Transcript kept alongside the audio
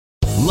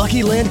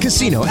Lucky Land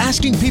Casino,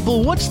 asking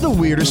people, what's the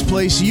weirdest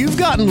place you've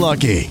gotten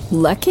lucky?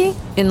 Lucky?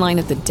 In line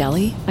at the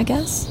deli, I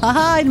guess?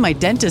 Aha, in my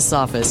dentist's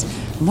office.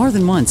 More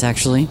than once,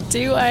 actually.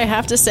 Do I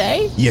have to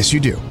say? Yes, you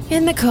do.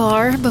 In the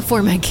car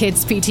before my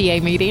kids'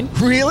 PTA meeting.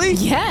 Really?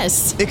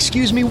 Yes.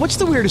 Excuse me, what's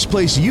the weirdest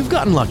place you've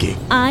gotten lucky?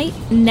 I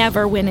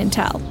never win and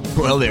tell.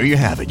 Well, there you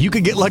have it. You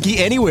can get lucky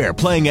anywhere,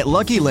 playing at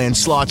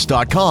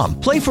LuckyLandSlots.com.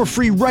 Play for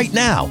free right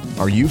now.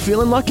 Are you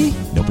feeling lucky?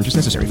 No purchase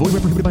necessary. Void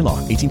where prohibited by law.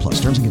 18 plus.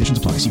 Terms and conditions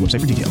apply. See website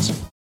for details.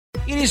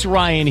 It is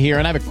Ryan here,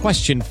 and I have a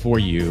question for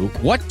you.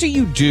 What do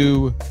you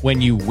do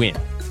when you win?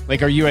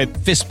 Like, are you a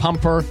fist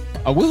pumper,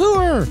 a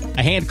woohooer,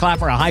 a hand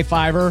clapper, a high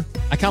fiver?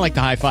 I kind of like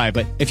the high five,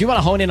 but if you want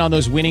to hone in on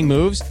those winning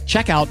moves,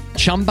 check out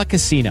Chumba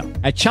Casino.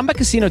 At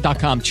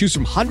ChumbaCasino.com, choose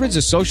from hundreds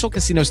of social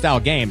casino-style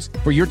games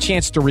for your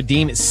chance to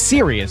redeem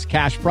serious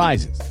cash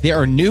prizes. There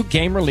are new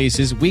game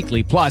releases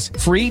weekly, plus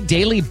free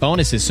daily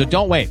bonuses. So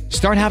don't wait.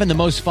 Start having the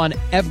most fun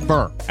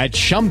ever at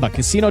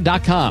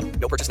ChumbaCasino.com.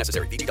 No purchase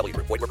necessary. VGW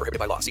Group. Void where prohibited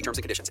by law. See terms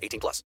and conditions.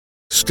 18 plus.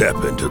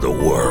 Step into the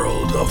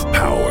world of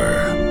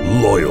power,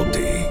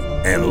 loyalty,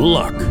 and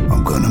luck.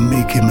 I'm gonna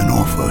make him an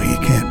offer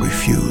he can't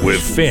refuse.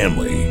 With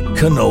family,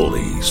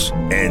 cannolis,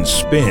 and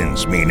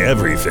spins mean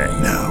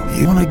everything. Now,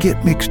 you wanna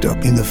get mixed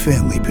up in the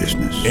family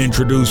business.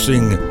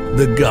 Introducing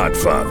The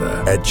Godfather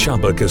at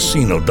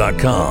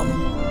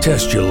ChumbaCasino.com.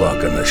 Test your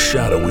luck in the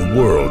shadowy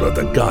world of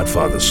The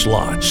Godfather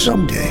slot.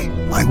 Someday,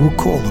 I will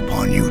call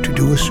upon you to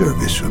do a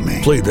service for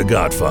me. Play The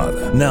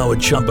Godfather, now at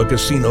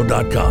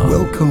ChumbaCasino.com.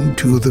 Welcome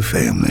to the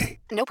family.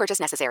 No purchase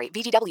necessary.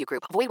 VGW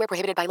Group. Void where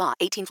prohibited by law.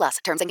 18 plus.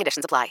 Terms and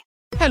conditions apply.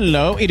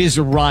 Hello, it is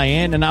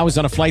Ryan, and I was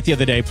on a flight the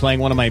other day playing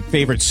one of my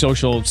favorite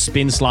social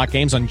spin slot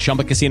games on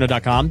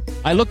ChumbaCasino.com.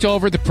 I looked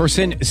over at the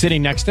person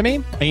sitting next to me,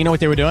 and you know what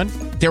they were doing?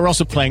 They were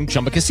also playing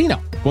Chumba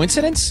Casino.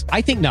 Coincidence?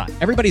 I think not.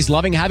 Everybody's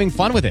loving having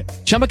fun with it.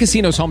 Chumba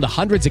Casino is home to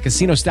hundreds of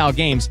casino-style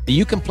games that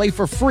you can play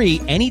for free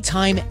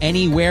anytime,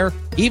 anywhere,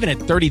 even at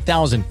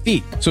 30,000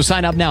 feet. So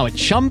sign up now at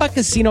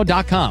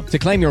ChumbaCasino.com to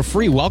claim your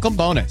free welcome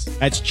bonus.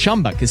 That's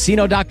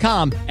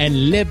ChumbaCasino.com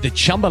and live the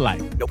Chumba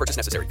life. No purchase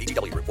necessary.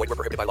 VGW Group. Void where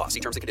prohibited by law. See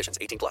terms and conditions.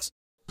 18 plus.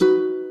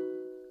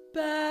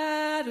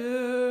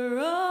 Better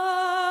off.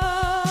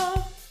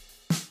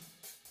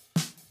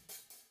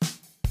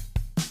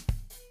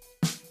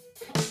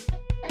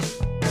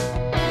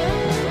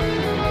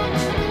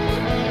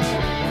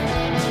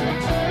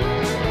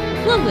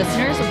 Hello,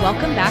 listeners.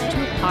 Welcome back to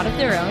A Pod of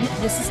Their Own.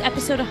 This is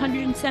episode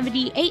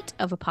 178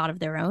 of A Pod of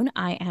Their Own.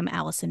 I am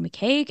Allison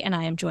McCaig, and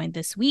I am joined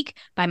this week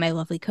by my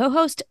lovely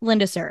co-host,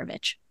 Linda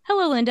Surovich.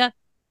 Hello, Linda.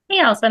 Hey,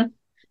 Allison.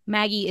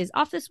 Maggie is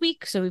off this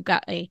week, so we've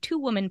got a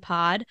two-woman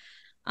pod.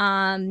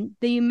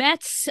 The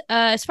Mets,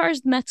 as far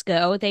as the Mets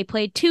go, they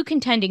played two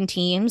contending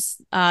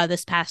teams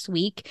this past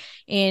week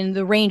in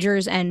the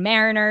Rangers and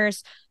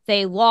Mariners.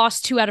 They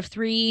lost 2 out of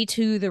 3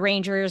 to the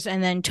Rangers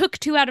and then took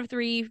 2 out of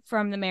 3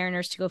 from the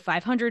Mariners to go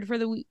 500 for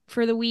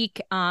the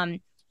week.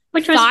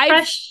 Which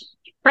was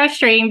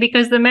frustrating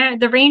because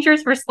the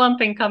Rangers were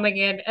slumping coming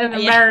in and the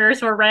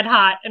Mariners were red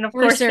hot. And of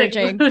course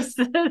surging. They lose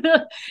to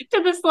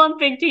the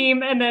slumping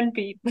team and then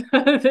beat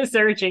the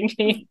surging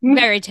team.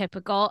 Very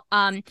typical.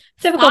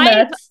 Typical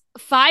Mets.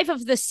 5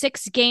 of the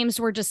 6 games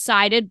were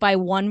decided by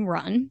 1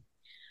 run.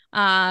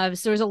 So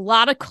there's a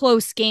lot of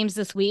close games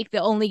this week. The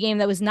only game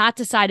that was not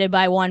decided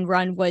by 1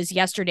 run was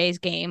yesterday's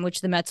game, which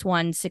the Mets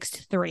won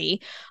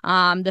 6-3.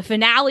 The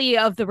finale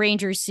of the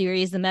Rangers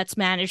series, the Mets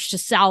managed to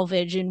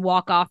salvage in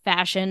walk-off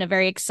fashion, a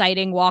very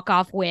exciting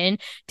walk-off win.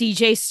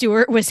 DJ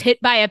Stewart was hit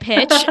by a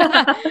pitch.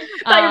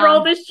 By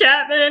Aroldis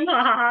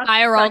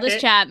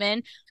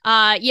Chapman.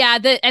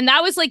 And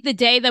that was like the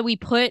day that we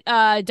put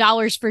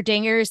dollars for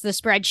dingers, the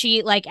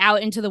spreadsheet, like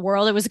out into the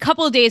world. It was a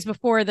couple of days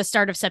before the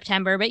start of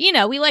September, but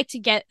we like to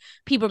get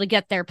people to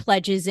get their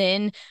pledges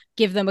in,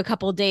 give them a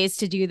couple of days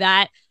to do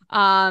that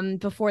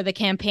before the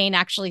campaign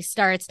actually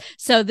starts.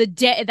 So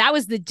that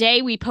was the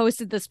day we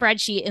posted the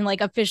spreadsheet and like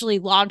officially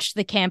launched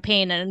the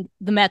campaign, and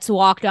the Mets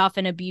walked off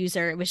an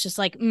abuser. It was just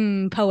like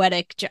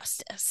poetic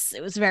justice.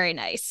 It was very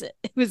nice.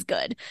 It was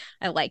good.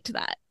 I liked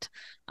that.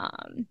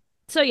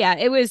 So yeah,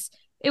 it was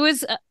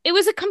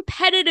a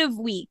competitive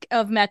week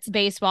of Mets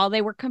baseball.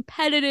 They were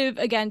competitive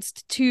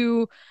against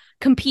 2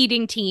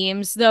 competing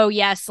teams, though.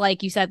 Yes,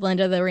 like you said,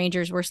 Linda, the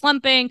Rangers were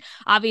slumping.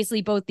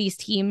 Obviously, both these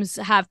teams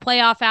have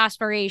playoff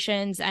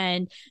aspirations,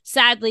 and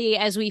sadly,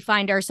 as we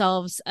find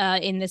ourselves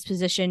in this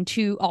position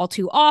all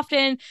too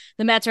often,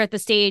 the Mets are at the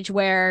stage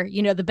where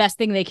the best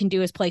thing they can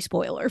do is play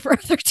spoiler for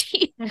other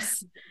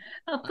teams.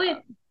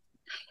 But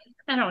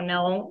I don't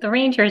know. The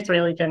Rangers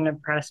really didn't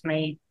impress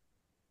me.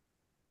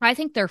 I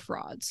think they're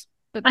frauds.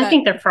 But I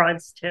think they're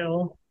frauds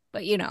too.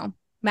 But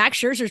Max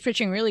Scherzer's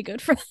pitching really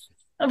good for them.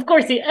 Of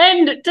course, the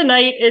end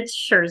tonight, it's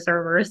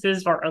Scherzer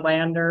versus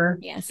Verlander.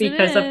 Yes,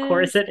 because of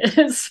course it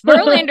is.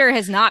 Verlander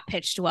has not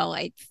pitched well,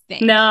 I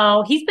think.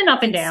 No, he's been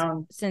up and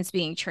down since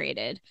being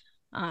traded.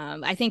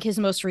 I think his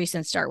most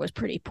recent start was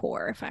pretty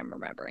poor, if I'm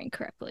remembering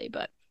correctly.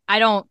 But I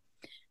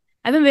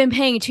haven't been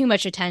paying too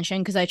much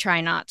attention because I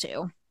try not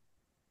to.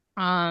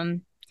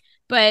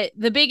 But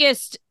the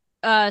biggest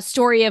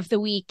story of the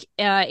week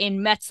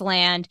in Mets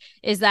land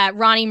is that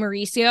Ronnie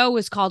Mauricio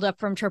was called up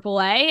from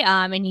AAA,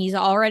 and he's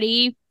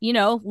already,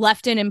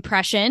 left an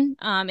impression.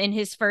 In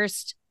his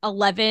first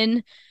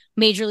 11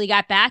 major league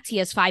at bats, he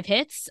has 5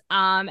 hits,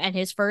 and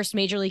his first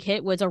major league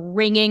hit was a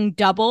ringing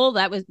double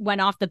that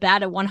went off the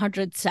bat at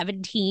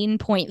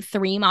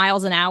 117.3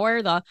 miles an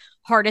hour, the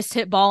hardest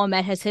hit ball a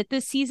Met has hit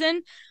this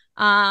season.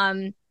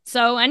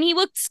 And he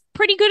looks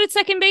pretty good at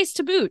second base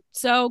to boot.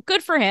 So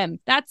good for him.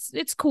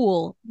 It's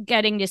cool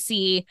getting to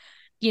see,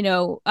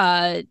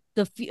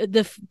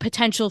 the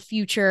potential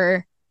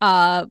future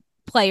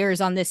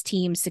players on this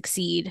team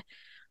succeed.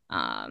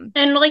 And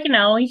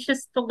he's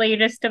just the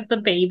latest of the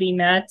baby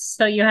Mets.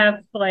 So you have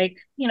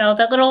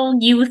that little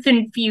youth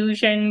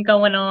infusion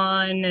going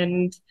on,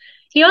 and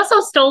he also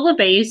stole a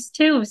base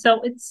too.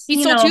 So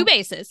he stole 2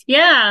 bases.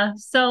 Yeah.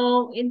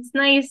 So it's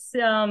nice.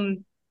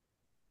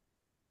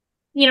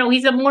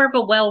 He's a more of a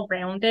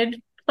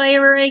well-rounded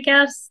player, I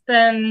guess,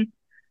 than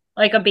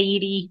like a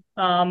Beatty,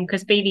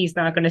 because Beatty's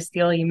not going to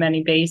steal you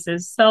many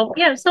bases. So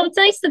yeah, so it's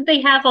nice that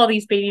they have all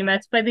these baby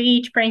Mets, but they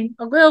each bring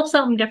a little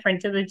something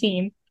different to the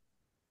team.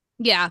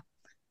 Yeah.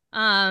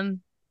 I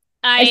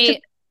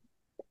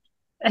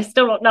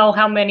still don't know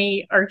how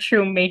many are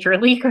true major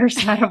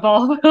leaguers out of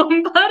all of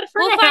them, but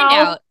we'll find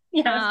out.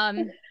 Yes.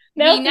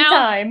 Now's the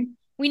time.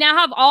 We now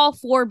have all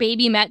 4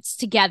 baby Mets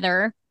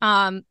together.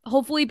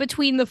 Hopefully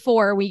between the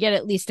 4, we get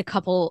at least a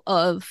couple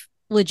of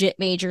legit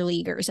major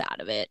leaguers out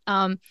of it.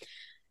 I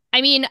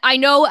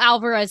know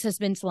Alvarez has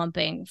been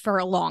slumping for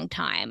a long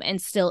time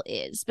and still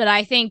is, but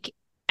I think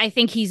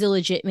he's a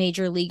legit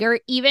major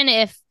leaguer, even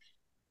if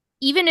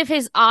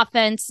his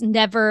offense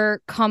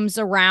never comes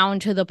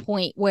around to the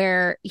point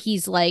where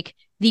he's like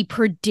the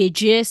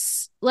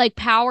prodigious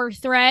power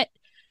threat.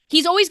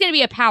 He's always going to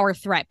be a power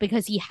threat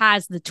because he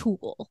has the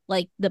tool,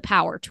 the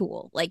power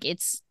tool.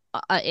 It's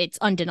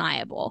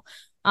undeniable.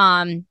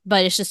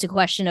 But it's just a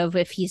question of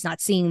if he's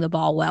not seeing the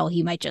ball well,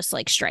 he might just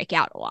strike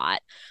out a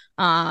lot.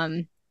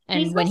 And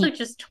he's also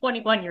just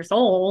 21 years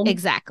old.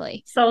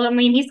 Exactly. So,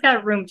 he's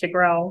got room to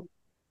grow.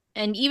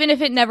 And even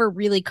if it never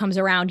really comes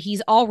around,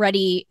 he's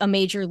already a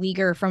major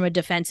leaguer from a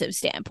defensive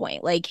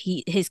standpoint.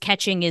 His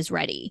catching is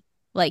ready.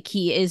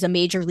 He is a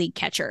major league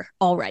catcher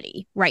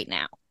already right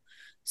now.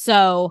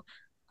 So,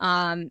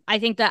 I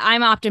think that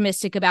I'm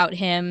optimistic about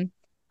him.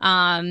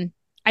 I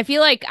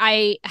feel like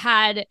I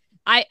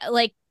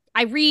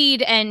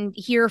read and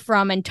hear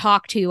from and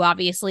talk to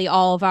obviously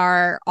all of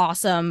our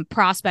awesome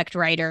prospect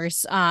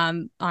writers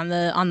on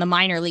the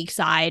minor league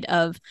side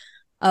of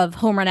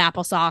Home Run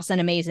Applesauce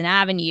and Amazing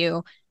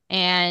Avenue.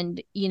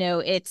 And,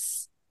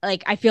 it's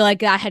I feel like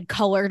that had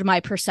colored my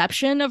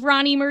perception of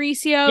Ronnie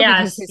Mauricio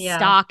because his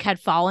stock had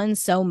fallen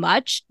so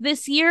much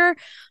this year,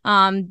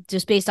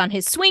 just based on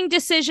his swing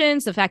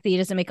decisions, the fact that he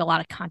doesn't make a lot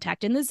of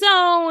contact in the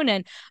zone.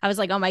 And I was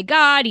like, oh my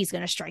God, he's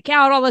going to strike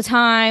out all the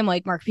time,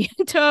 like Mark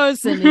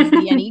Vientos, and is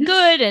he any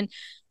good? And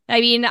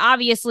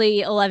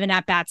obviously 11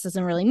 at-bats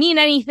doesn't really mean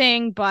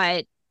anything,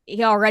 but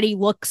he already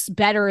looks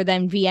better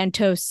than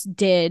Vientos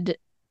did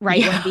when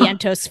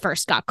Vientos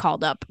first got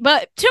called up.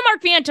 But to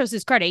Mark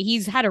Vientos' credit,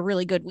 he's had a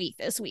really good week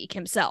this week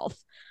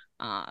himself.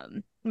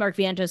 Mark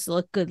Vientos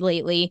looked good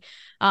lately.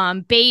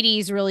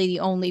 Beatty's really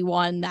the only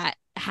one that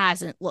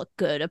hasn't looked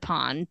good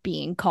upon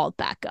being called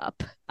back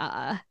up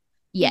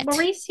yet.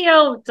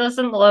 Mauricio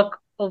doesn't look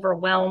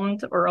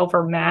overwhelmed or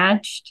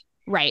overmatched.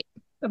 Right.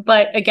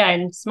 But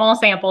again, small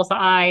sample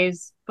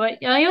size.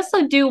 But I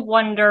also do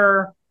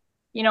wonder,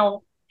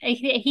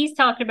 he's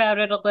talked about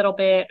it a little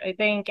bit. I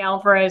think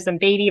Alvarez and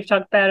Beatty have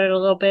talked about it a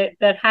little bit,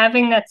 that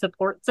having that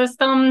support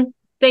system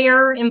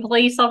there in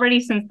place already,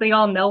 since they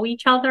all know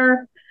each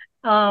other,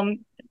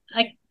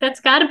 that's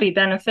got to be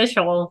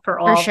beneficial for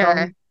all of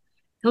them.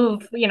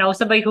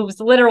 Somebody who's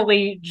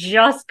literally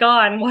just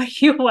gone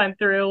what you went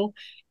through,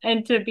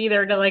 and to be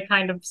there to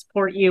kind of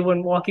support you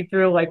and walk you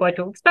through what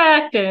to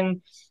expect.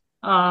 And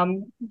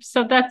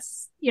so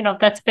that's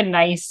been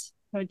nice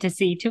to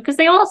see too, because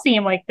they all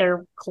seem like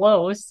they're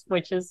close,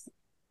 which is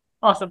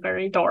also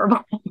very adorable.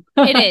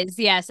 It is,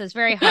 yes, it's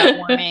very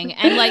heartwarming.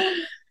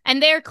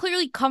 And they're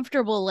clearly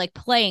comfortable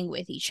playing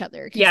with each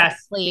other.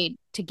 Yes, they played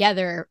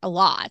together a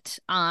lot.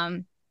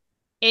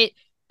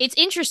 It's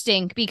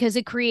interesting because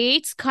it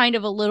creates kind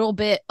of a little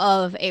bit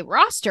of a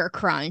roster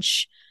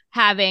crunch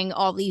having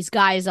all these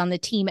guys on the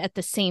team at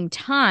the same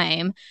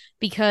time,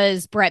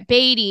 because Brett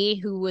Beatty,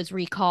 who was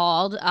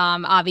recalled,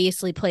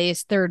 obviously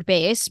plays third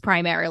base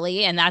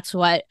primarily, and that's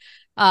what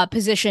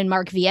position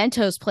Mark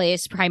Vientos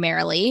plays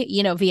primarily.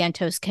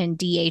 Vientos can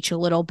DH a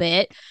little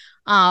bit.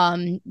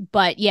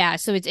 But yeah,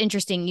 so it's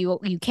interesting. You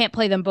can't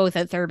play them both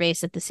at third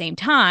base at the same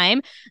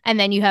time. And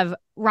then you have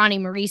Ronnie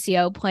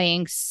Mauricio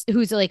playing,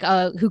 who's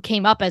who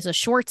came up as a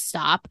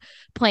shortstop,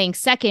 playing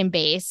second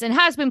base and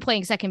has been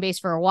playing second base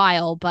for a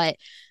while, but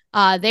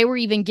they were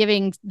even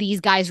giving these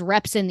guys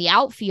reps in the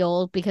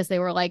outfield because they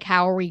were like,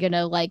 how are we going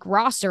to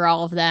roster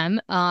all of them?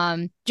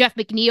 Jeff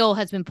McNeil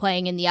has been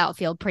playing in the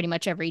outfield pretty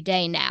much every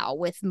day now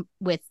with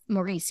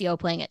Mauricio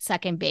playing at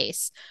second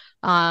base.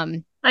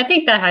 I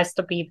think that has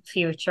to be the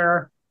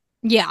future.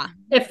 Yeah.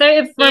 If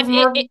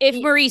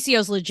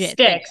Mauricio's legit,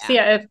 sticks,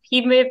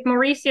 if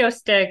Mauricio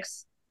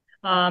sticks,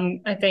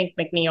 I think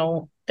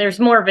McNeil. There's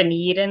more of a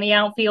need in the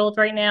outfield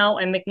right now,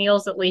 and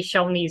McNeil's at least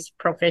shown he's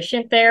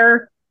proficient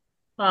there.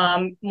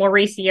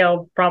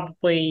 Mauricio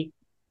probably.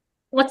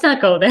 Let's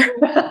not go there.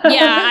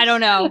 Yeah, I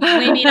don't know.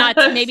 Maybe not.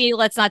 Maybe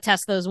let's not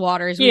test those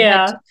waters. We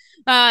had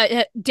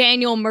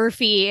Daniel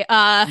Murphy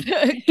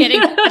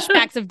getting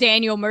flashbacks of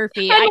Daniel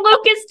Murphy and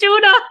Lucas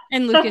Duda.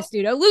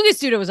 Lucas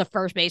Duda was a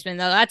first baseman,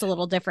 though. That's a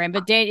little different.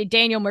 But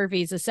Daniel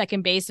Murphy is a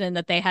second baseman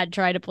that they had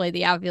tried to play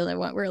the outfield and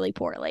went really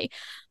poorly.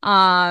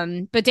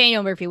 But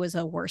Daniel Murphy was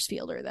a worse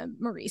fielder than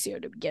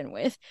Mauricio to begin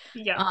with.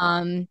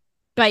 Yeah.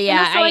 But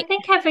yeah, also, I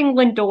think having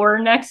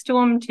Lindor next to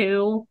him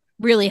too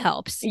really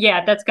helps.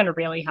 Yeah, that's going to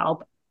really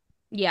help.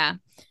 Yeah.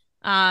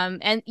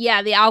 And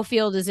yeah, the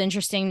outfield is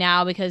interesting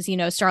now because,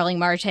 Starling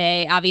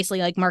Marte, obviously,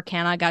 like, Mark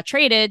Canha got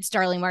traded.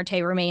 Starling Marte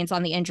remains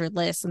on the injured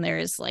list, and there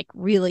is, like,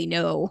 really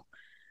no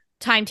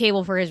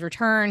timetable for his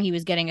return. He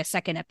was getting a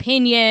second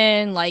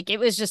opinion. Like, it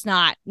was just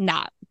not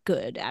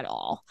good at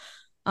all.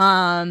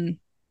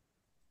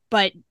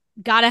 But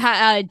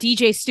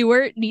DJ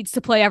Stewart needs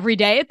to play every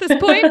day at this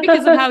point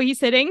because of how he's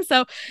hitting.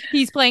 So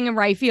he's playing in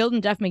right field,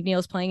 and Jeff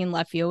McNeil's playing in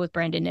left field with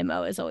Brandon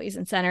Nimmo as always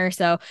in center.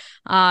 So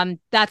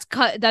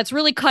that's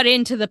really cut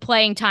into the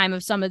playing time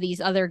of some of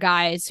these other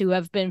guys who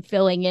have been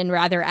filling in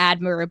rather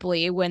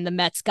admirably when the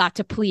Mets got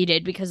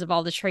depleted because of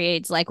all the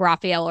trades, like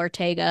Rafael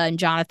Ortega and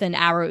Jonathan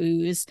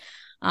Arauz.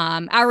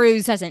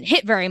 Arauz hasn't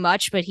hit very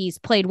much, but he's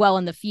played well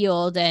in the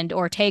field, and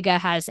Ortega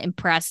has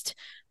impressed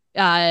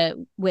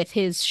with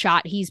his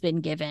shot he's been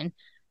given.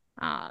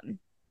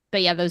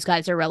 But yeah, those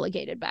guys are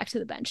relegated back to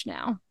the bench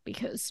now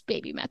because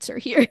baby Mets are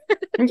here.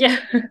 Yeah.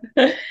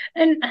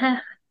 And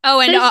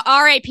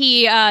RIP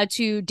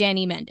to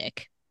Danny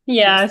Mendick.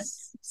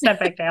 Yes, step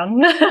back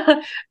down.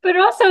 But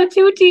also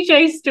to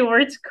TJ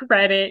Stewart's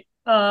credit,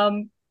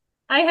 I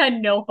had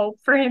no hope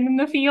for him in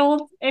the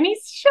field, and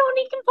he's shown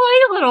he can play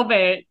a little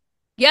bit.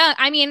 Yeah,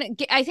 I mean,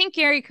 I think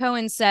Gary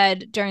Cohen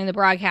said during the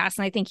broadcast,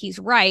 and I think he's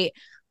right,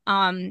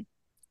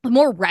 the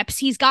more reps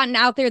he's gotten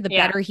out there, the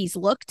better he's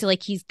looked.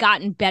 Like, he's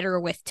gotten better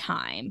with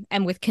time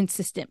and with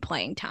consistent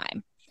playing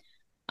time.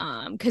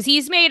 Because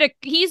he's made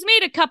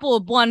a couple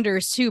of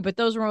blunders too, but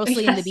those were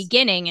mostly in the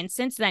beginning. And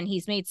since then,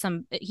 he's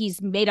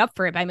made up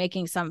for it by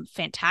making some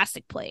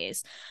fantastic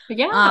plays.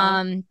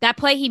 Yeah. That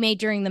play he made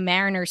during the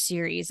Mariners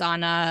series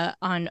on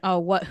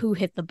who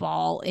hit the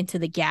ball into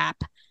the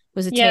gap.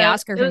 Was it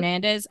Teoscar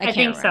Hernandez? I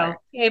think remember.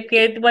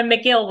 So. When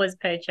McGill was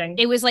pitching.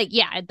 It was like,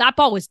 that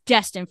ball was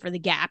destined for the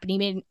gap, and he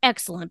made an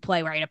excellent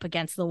play right up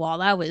against the wall.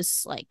 That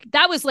was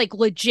like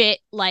legit,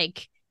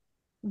 like,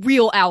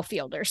 real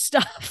outfielder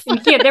stuff.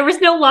 Yeah, there was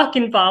no luck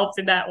involved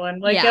in that one.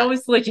 Like, that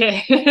was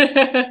legit.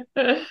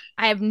 I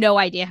have no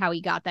idea how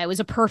he got that. It was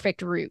a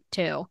perfect route,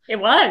 too.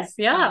 It was,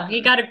 yeah. He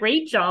got a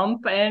great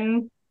jump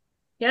and,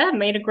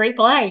 made a great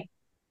play.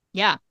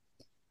 Yeah.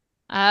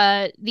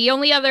 The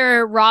only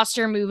other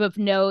roster move of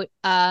note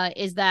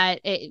is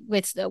that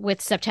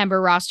with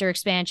September roster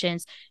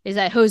expansions is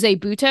that Jose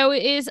Butto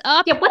is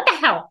up. Yeah, what the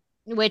hell?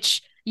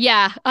 Which,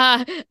 Joey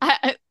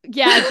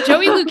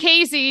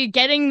Lucchesi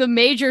getting the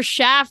major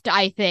shaft,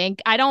 I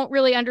think. I don't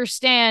really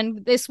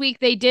understand. This week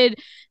because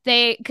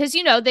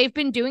they've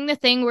been doing the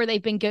thing where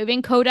they've been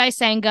giving Kodai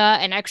Senga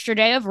an extra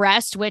day of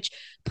rest, which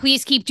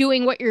please keep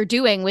doing what you're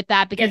doing with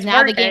that, because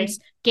now the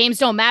games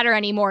don't matter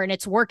anymore and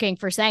it's working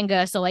for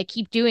Senga. So, like,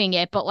 keep doing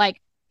it. But,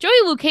 like, Joey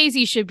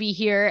Lucchesi should be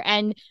here.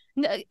 And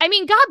I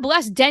mean, God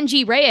bless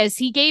Denji Reyes.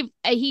 He gave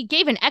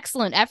an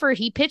excellent effort.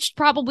 He pitched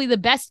probably the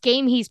best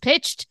game he's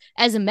pitched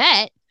as a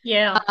Met.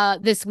 Yeah.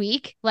 This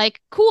week. Like,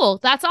 cool.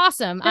 That's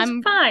awesome.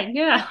 I'm fine.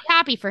 Yeah.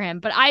 Happy for him.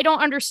 But I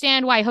don't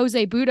understand why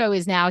Jose Butto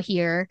is now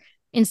here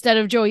instead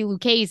of Joey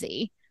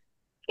Lucchesi.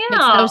 Yeah.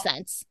 Makes no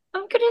sense.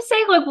 I'm gonna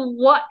say, like,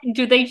 what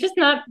do they just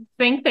not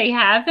think they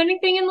have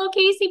anything in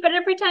Lucchesi? But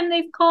every time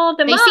they've called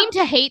him, they seem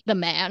to hate the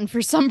man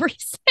for some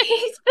reason.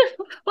 He's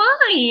been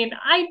fine.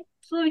 I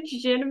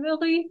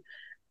legitimately,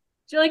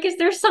 like, is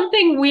there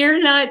something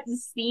we're not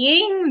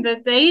seeing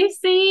that they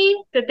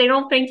see that they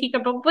don't think he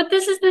could? But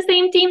this is the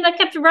same team that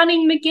kept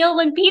running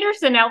McGill and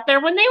Peterson out there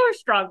when they were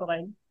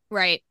struggling,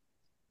 right?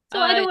 So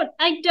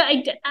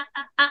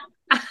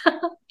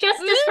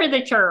justice for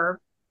the Churve.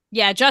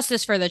 Yeah,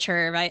 justice for the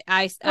Churve.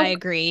 I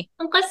agree.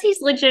 Unless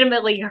he's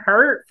legitimately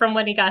hurt from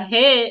when he got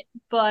hit,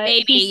 but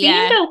he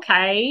seemed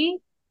okay.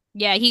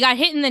 Yeah, he got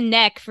hit in the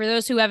neck. For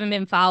those who haven't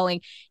been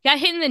following, he got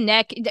hit in the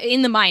neck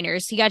in the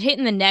minors. He got hit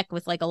in the neck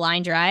with, like, a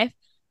line drive.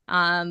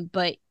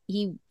 But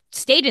he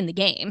stayed in the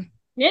game.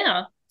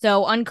 Yeah.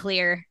 So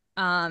unclear.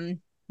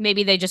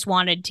 Maybe they just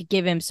wanted to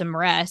give him some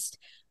rest.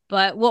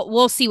 But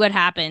we'll see what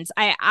happens.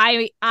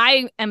 I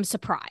am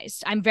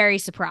surprised. I'm very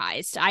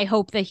surprised. I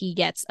hope that he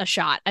gets a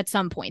shot at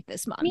some point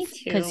this month. Me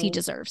too. Because he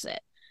deserves it.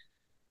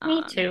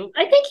 Me too.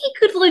 I think he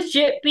could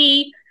legit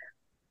be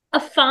a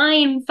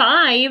fine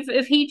 5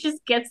 if he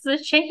just gets the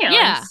chance.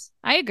 Yeah,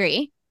 I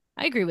agree.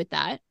 I agree with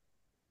that.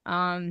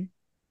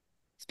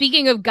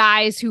 Speaking of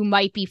guys who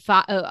might be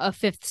a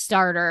 5th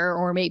starter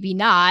or maybe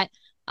not,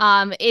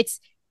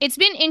 It's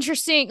been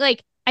interesting.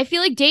 Like, I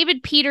feel like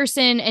David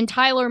Peterson and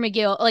Tyler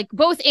McGill, like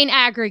both in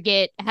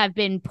aggregate, have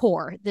been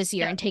poor this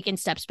year and taken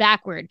steps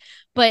backward.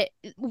 But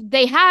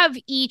they have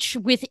each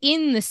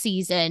within the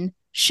season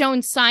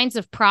shown signs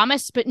of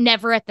promise, but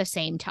never at the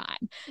same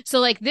time. So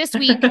like this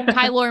week,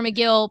 Tyler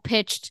McGill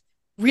pitched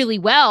really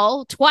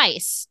well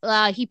twice.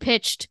 He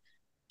pitched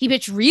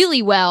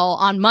really well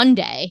on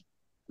Monday.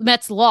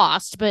 Mets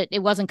lost, but it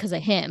wasn't because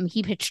of him.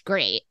 He pitched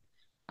great.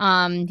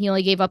 He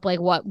only gave up like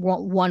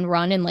one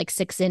run in like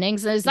 6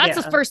 innings. That's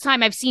the first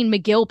time I've seen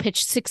McGill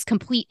pitch 6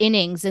 complete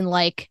innings in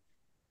like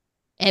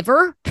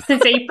ever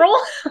since April.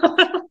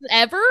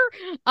 Ever.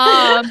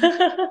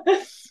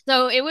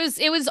 So it was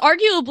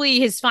arguably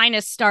his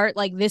finest start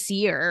like this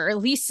year, or at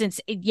least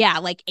since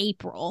like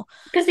April.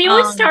 Because he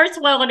always starts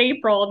well in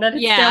April, and then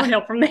it's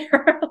downhill from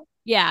there.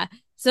 Yeah.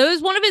 So it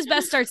was one of his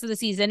best starts of the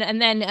season. And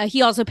then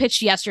he also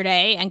pitched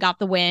yesterday and got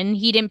the win.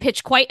 He didn't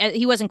pitch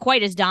he wasn't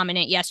quite as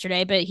dominant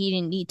yesterday, but he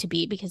didn't need to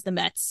be because the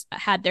Mets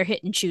had their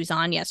hit and choose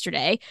on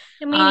yesterday.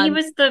 I mean, he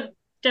was the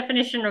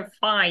definition of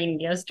fine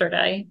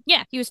yesterday.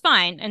 Yeah, he was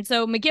fine. And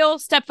so McGill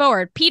stepped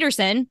forward.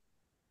 Peterson,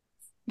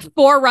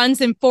 4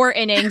 runs in 4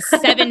 innings,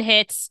 7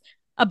 hits,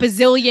 a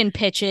bazillion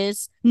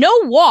pitches, no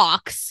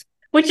walks.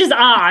 Which is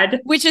odd.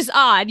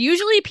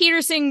 Usually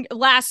Peterson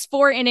lasts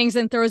 4 innings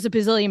and throws a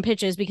bazillion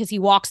pitches because he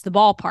walks the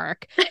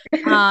ballpark.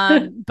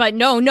 But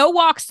no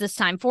walks this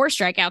time. 4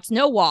 strikeouts,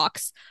 no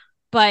walks.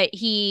 But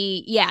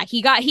he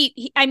got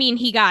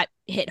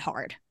hit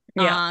hard.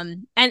 Yeah.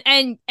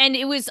 And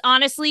it was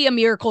honestly a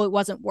miracle it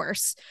wasn't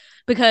worse.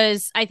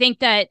 Because I think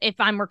that if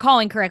I'm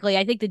recalling correctly,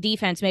 I think the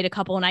defense made a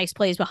couple of nice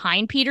plays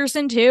behind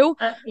Peterson too.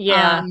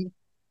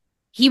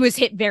 He was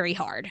hit very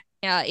hard.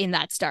 In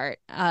that start.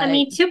 I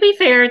mean, to be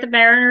fair, the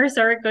Mariners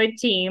are a good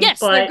team. Yes,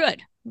 but, they're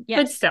good. Yes.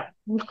 But still,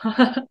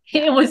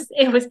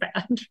 it was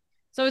bad.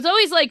 So it's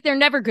always like they're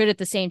never good at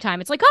the same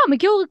time. It's like, oh,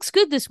 McGill looks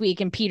good this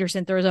week, and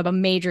Peterson throws up a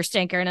major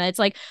stinker. And it's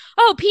like,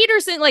 oh,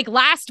 Peterson, like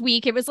last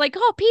week, it was like,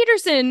 oh,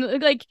 Peterson,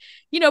 like,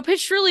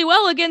 pitched really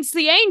well against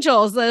the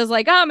Angels. And it was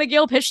like, oh,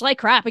 McGill pitched like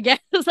crap again.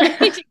 It's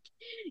like,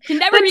 can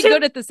never be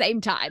good at the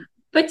same time.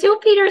 But to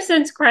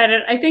Peterson's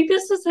credit, I think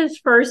this was his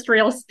first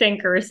real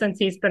stinker since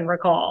he's been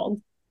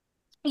recalled.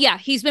 Yeah,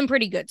 he's been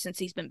pretty good since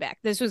he's been back.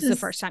 This was the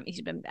first time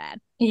he's been bad.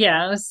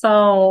 Yeah,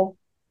 so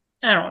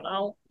I don't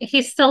know.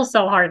 He's still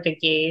so hard to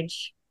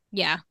gauge.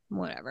 Yeah,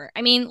 whatever.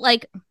 I mean,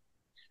 like,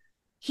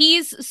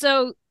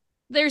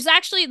 there's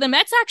actually, the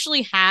Mets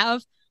actually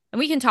have, and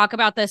we can talk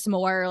about this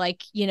more,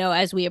 like,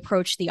 as we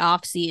approach the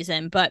off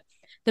season, but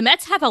the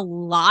Mets have a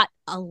lot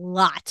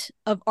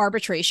of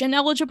arbitration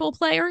eligible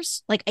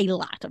players, like a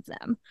lot of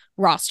them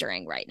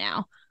rostering right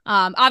now.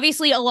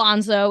 Obviously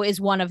Alonso is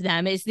one of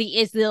them, is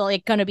the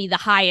like going to be the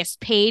highest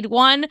paid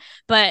one,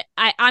 but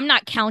I'm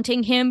not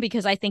counting him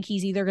because I think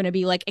he's either going to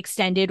be like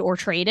extended or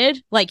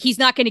traded. Like he's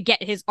not going to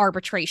get his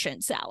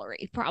arbitration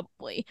salary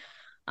probably.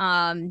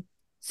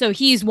 So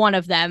he's one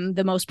of them,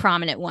 the most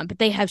prominent one, but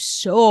they have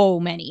so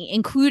many,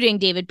 including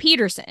David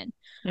Peterson.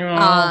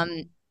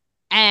 And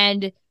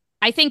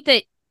I think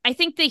that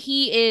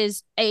he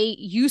is a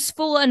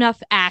useful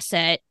enough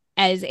asset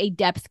as a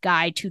depth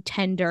guy to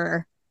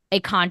tender a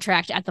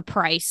contract at the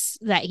price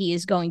that he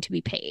is going to be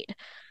paid.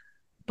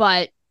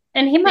 And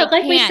he might,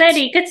 like we said,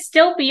 he could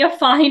still be a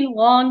fine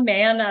long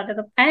man out of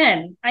the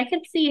pen. I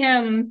could see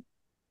him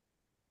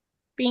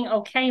being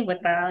okay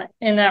with that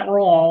in that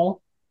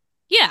role.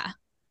 Yeah.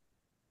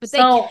 But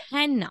they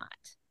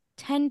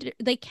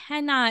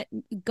cannot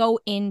go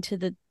into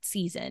the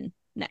season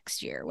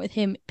next year with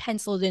him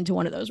penciled into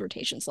one of those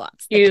rotation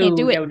slots. They can't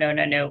do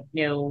it.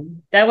 No.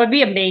 That would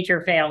be a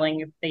major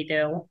failing if they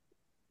do.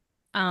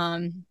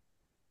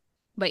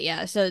 But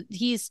yeah, so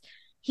he's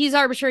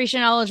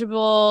arbitration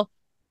eligible.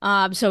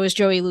 So is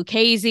Joey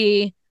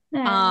Lucchesi.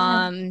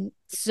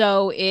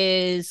 So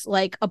is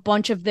like a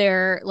bunch of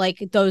their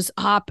like those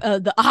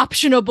the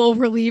optionable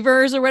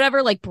relievers or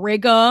whatever. Like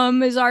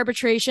Brigham is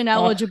arbitration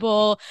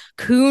eligible.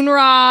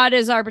 Coonrod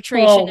is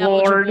arbitration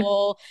eligible.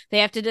 Lord. They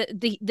have to.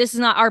 This is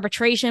not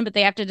arbitration, but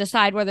they have to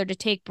decide whether to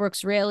take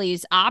Brooks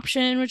Raley's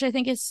option, which I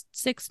think is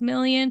 $6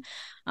 million.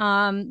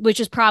 Which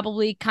is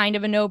probably kind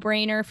of a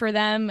no-brainer for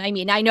them. I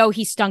mean, I know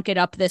he stunk it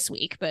up this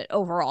week, but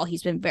overall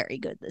he's been very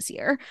good this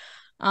year.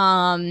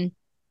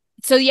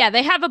 So yeah,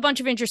 they have a bunch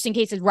of interesting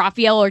cases.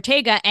 Rafael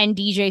Ortega and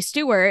DJ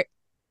Stewart,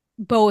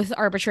 both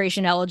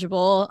arbitration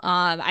eligible.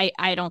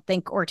 I don't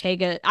think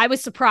Ortega, I was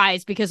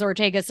surprised because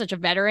Ortega is such a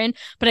veteran,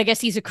 but I guess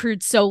he's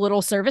accrued so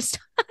little service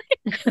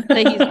time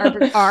that he's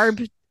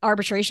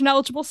arbitration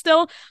eligible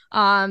still.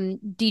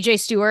 DJ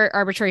Stewart,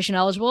 arbitration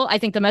eligible. I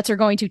think the Mets are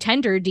going to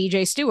tender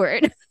DJ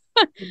Stewart.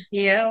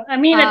 Yeah. I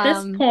mean, at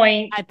this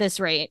point, at this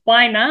rate,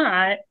 why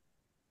not?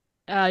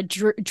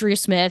 Drew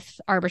Smith,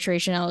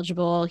 arbitration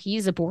eligible.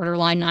 He's a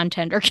borderline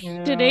non-tender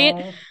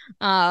candidate.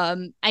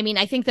 I mean,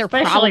 I think they're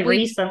especially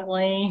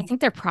recently. I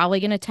think they're probably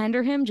going to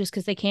tender him just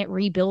because they can't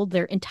rebuild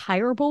their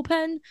entire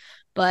bullpen,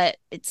 but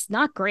it's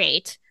not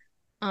great.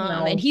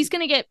 And he's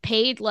going to get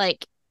paid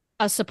like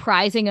a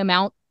surprising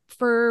amount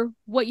for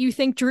what you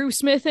think Drew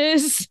Smith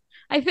is,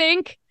 I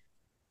think.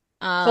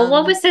 So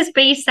what was his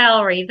base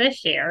salary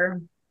this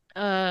year?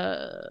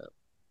 Well,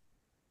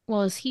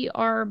 is he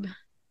Arb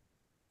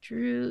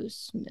Drew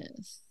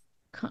Smith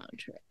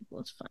contract?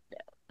 Let's find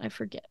out. I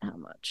forget how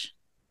much.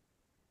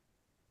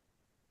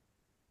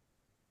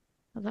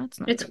 Oh, that's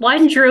not. It's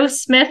one Drew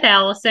Smith,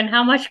 Allison.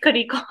 How much could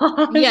he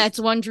cost? Yeah, it's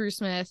one Drew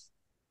Smith.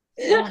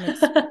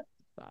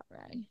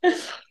 Right.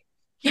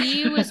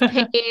 He was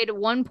paid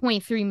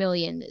 $1.3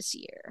 million this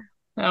year.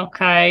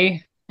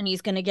 Okay. And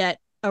he's gonna get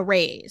a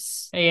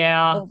raise.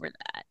 Yeah. Over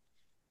that.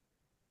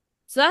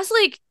 So that's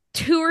like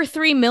 $2 or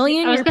 $3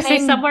 million. I was gonna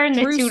say somewhere in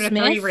the Drew 2 to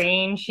 3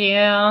 range.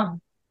 Yeah.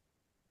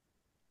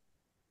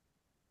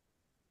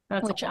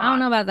 That's Which I don't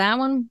know about that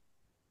one.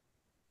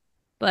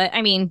 But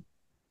I mean,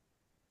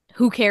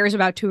 who cares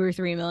about $2 or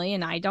 $3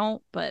 million? I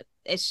don't, but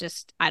it's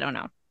just, I don't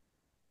know.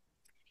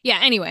 Yeah,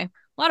 anyway,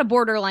 a lot of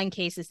borderline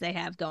cases they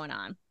have going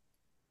on.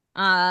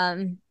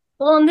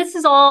 Well, and this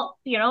is all,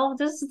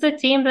 this is the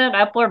team that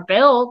Epler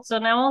built, so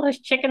now all those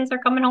chickens are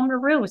coming home to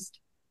roost.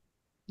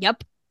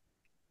 Yep.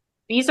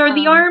 These are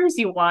the arms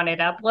you wanted,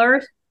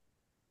 Epler.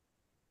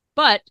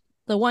 But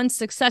the one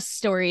success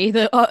story,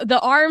 the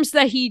arms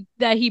that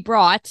he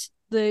brought,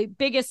 the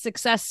biggest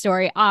success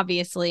story,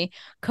 obviously,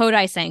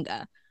 Kodai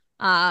Senga.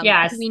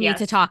 Yes, we need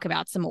to talk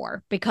about some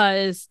more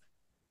because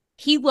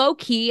he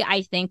low-key,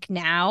 I think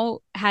now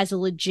has a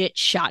legit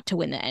shot to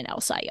win the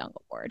NL Cy Young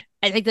Award.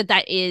 I think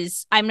that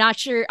is, I'm not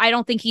sure. I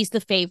don't think he's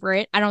the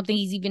favorite. I don't think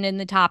he's even in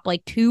the top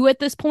 2 at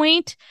this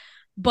point,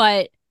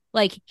 but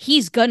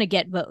he's gonna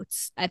get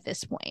votes at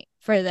this point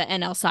for the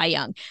NL Cy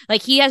Young.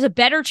 He has a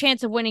better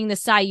chance of winning the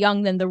Cy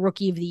Young than the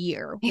Rookie of the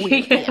Year,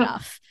 weirdly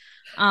enough.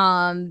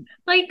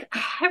 Everybody's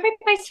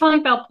talking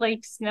about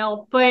Blake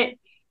Snell, but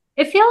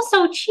it feels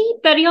so cheap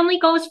that he only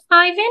goes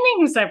 5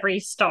 innings every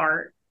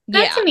start.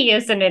 That to me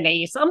isn't an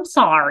ace. I'm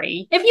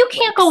sorry. If you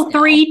can't go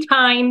 3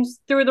 times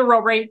through the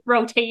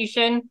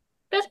rotation,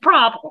 that's a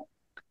problem.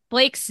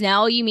 Blake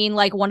Snell, you mean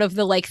one of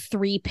the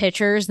 3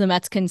 pitchers the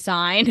Mets can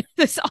sign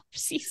this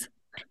offseason?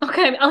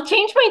 Okay, I'll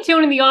change my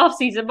tune in the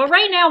offseason, but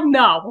right now,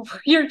 no.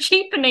 You're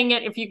cheapening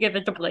it if you give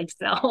it to Blake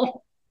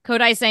Snell.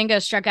 Kodai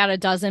Senga struck out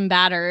 12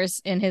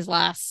 batters in his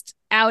last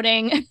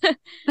outing.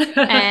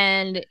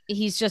 And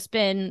he's just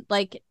been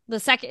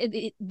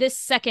this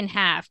second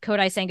half,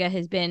 Kodai Senga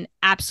has been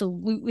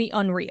absolutely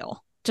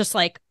unreal. Just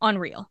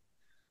unreal.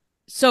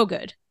 So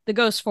good. The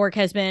Ghost Fork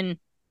has been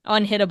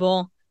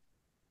unhittable.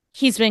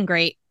 He's been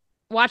great.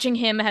 Watching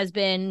him has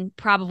been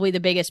probably the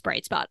biggest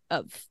bright spot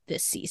of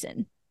this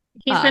season.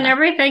 He's been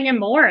everything and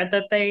more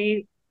that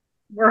they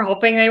were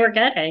hoping they were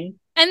getting.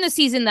 And the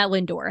season that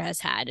Lindor has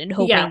had and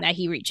hoping that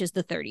he reaches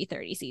the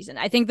 30-30 season.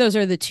 I think those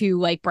are the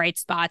 2 bright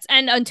spots.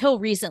 And until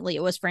recently,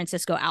 it was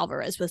Francisco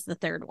Alvarez was the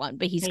third one,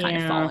 but he's kind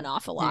of fallen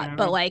off a lot.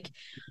 But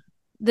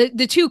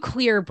the 2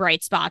 clear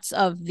bright spots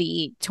of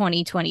the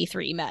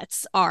 2023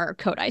 Mets are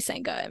Kodai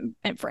Senga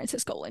and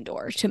Francisco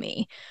Lindor to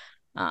me.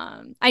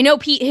 I know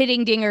Pete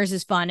hitting dingers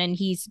is fun, and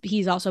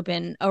he's also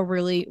been a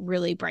really,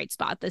 really bright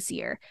spot this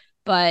year.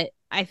 But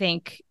I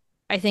think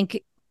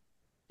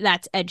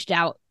that's edged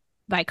out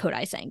by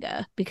Kodai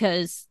Senga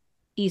because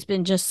he's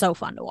been just so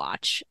fun to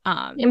watch.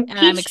 And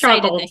I'm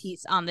excited that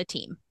he's on the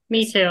team.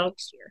 Me too.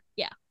 Next year.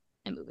 Yeah.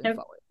 And moving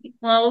forward.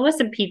 Well, it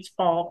wasn't Pete's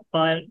fault,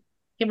 but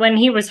when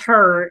he was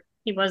hurt,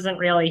 he wasn't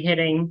really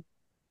hitting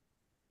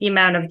the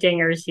amount of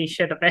dingers he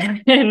should have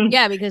been.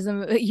 Yeah, because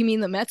you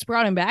mean the Mets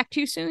brought him back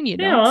too soon?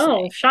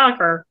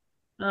 Shocker.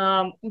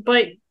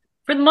 But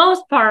for the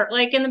most part,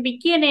 in the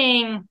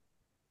beginning,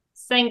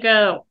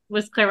 Senga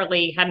was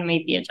clearly hadn't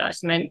made the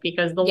adjustment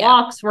because the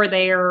walks were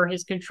there,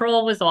 his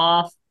control was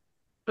off.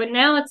 But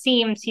now it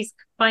seems he's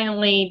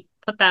finally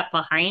put that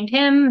behind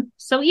him.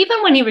 So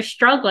even when he was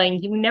struggling,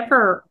 he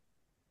never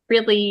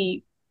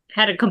really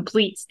had a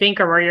complete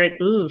stinker where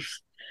you're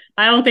oof,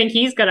 I don't think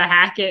he's gonna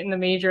hack it in the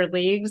major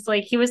leagues.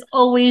 He was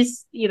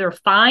always either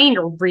fine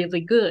or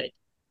really good.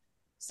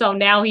 So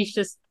now he's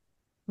just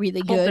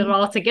really pulled good it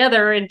all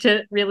together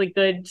into really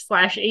good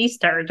 /ace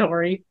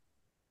territory.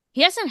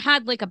 He hasn't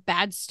had a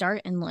bad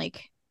start in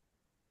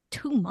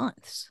 2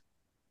 months.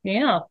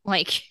 Yeah.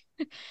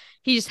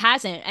 He just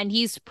hasn't. And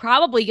he's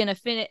probably going to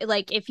finish,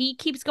 if he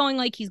keeps going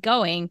like he's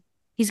going,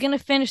 he's going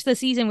to finish the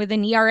season with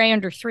an ERA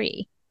under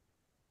 3.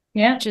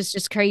 Yeah. Which is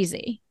just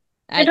crazy.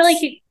 And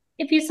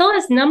if you saw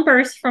his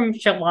numbers from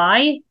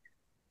July,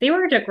 they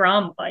were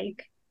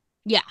DeGrom-like.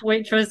 Yeah.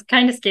 Which was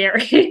kind of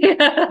scary.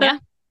 Yeah.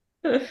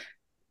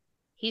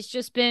 He's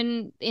just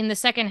been, in the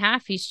second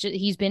half,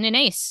 he's been an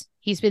ace.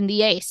 He's been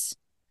the ace.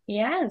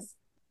 Yes.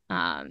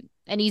 And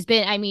he's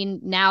been,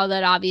 now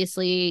that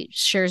obviously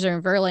Scherzer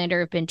and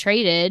Verlander have been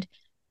traded,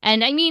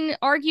 and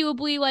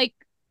arguably,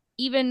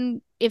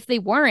 even if they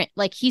weren't,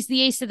 he's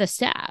the ace of the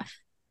staff.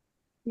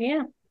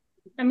 Yeah.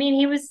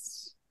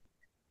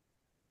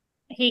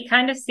 He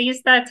kind of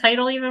seized that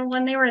title even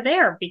when they were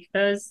there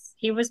because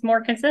he was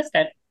more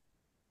consistent.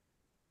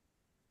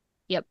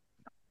 Yep.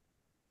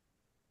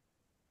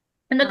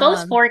 And the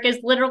Ghost Fork is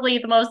literally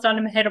the most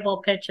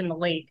unhittable pitch in the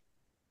league.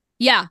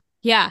 Yeah.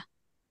 Yeah.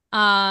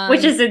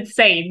 Which is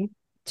insane.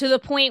 To the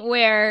point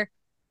where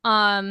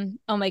Oh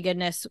my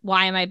goodness,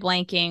 why am I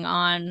blanking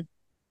on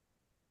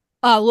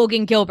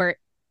Logan Gilbert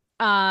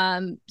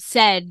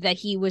said that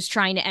he was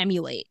trying to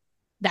emulate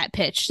that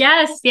pitch.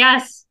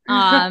 Yes.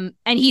 And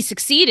he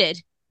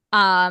succeeded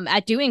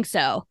at doing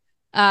so.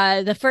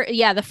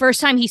 The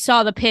first time he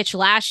saw the pitch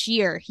last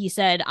year, he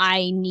said,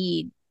 I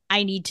need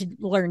to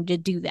learn to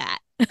do that.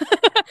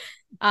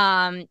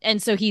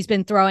 And so he's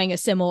been throwing a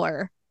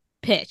similar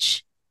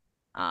pitch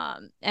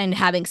and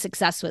having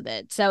success with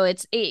it. So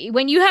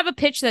when you have a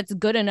pitch that's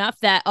good enough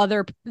that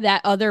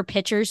other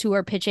pitchers who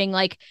are pitching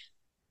like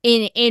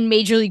in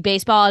Major League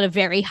Baseball at a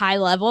very high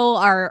level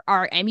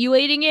are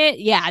emulating it,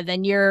 yeah,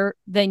 then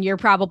you're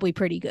probably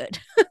pretty good.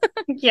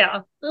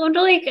 Yeah.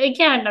 Like,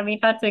 again, I mean,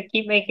 not to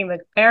keep making the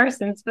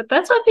comparisons, but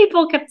that's what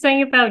people kept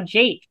saying about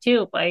Jake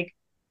too. Like,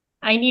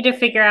 I need to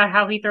figure out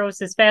how he throws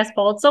his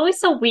fastball. It's always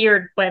so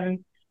weird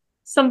when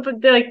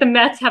like the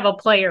Mets have a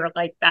player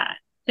like that.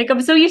 Like,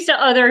 I'm so used to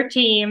other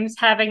teams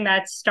having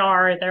that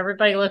star that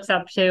everybody looks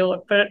up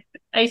to, but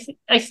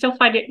I still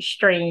find it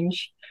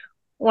strange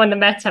when the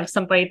Mets have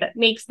somebody that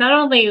makes not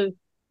only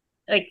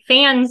like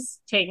fans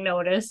take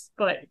notice,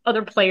 but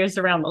other players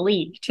around the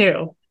league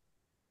too.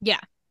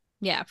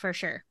 Yeah, for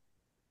sure.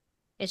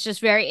 It's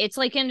just it's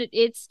like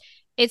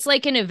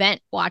an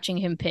event watching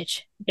him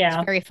pitch. Yeah.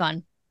 It's very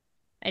fun.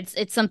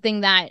 It's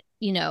something that,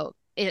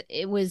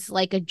 it was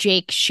like a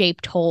Jake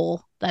shaped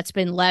hole that's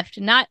been left.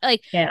 Not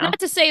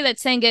to say that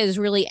Senga is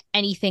really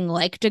anything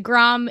like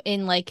DeGrom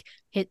in like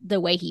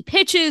the way he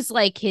pitches,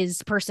 like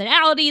his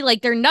personality,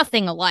 like they're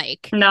nothing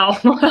alike. No.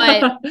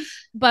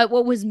 but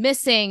what was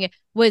missing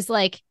was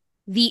like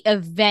the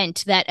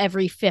event that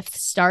every fifth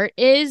start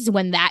is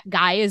when that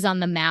guy is on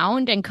the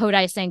mound, and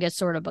Kodai Senga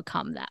sort of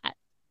become that.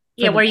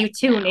 Yeah, where you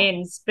tune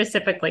in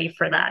specifically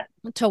for that.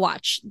 To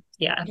watch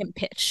him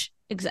pitch.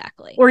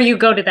 Exactly. Or you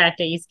go to that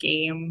day's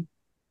game.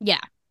 Yeah.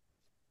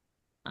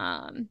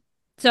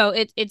 So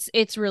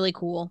it's really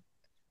cool.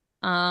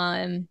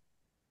 Yeah,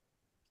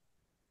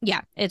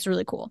 it's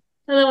really cool.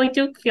 Although I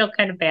do feel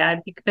kind of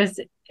bad because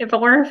if it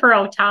weren't for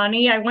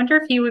Ohtani, I wonder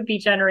if he would be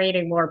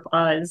generating more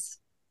buzz.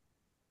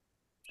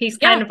 He's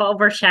kind of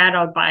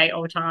overshadowed by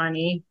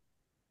Ohtani.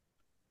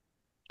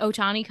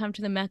 Ohtani come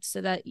to the Mets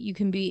so that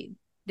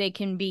they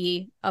can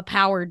be a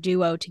power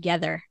duo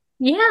together.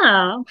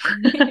 Yeah.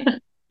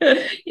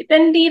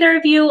 Then neither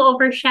of you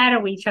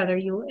overshadow each other.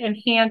 You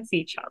enhance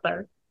each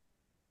other.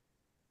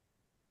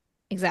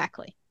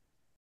 Exactly.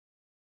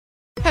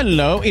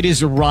 Hello, it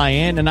is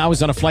Ryan, and I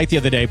was on a flight the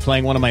other day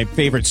playing one of my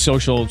favorite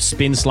social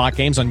spin slot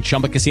games on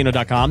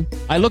ChumbaCasino.com.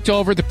 I looked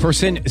over at the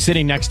person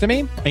sitting next to me,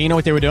 and you know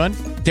what they were doing?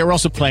 They were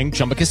also playing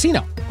Chumba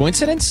Casino.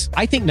 Coincidence?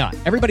 I think not.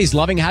 Everybody's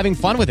loving having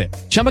fun with it.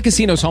 Chumba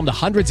Casino is home to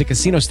hundreds of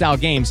casino-style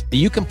games that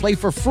you can play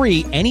for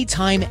free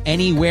anytime,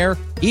 anywhere,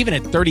 even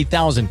at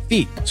 30,000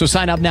 feet. So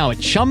sign up now at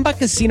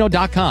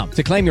ChumbaCasino.com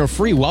to claim your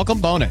free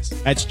welcome bonus.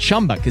 That's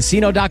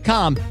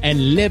ChumbaCasino.com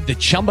and live the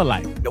Chumba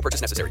life. No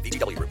purchase necessary.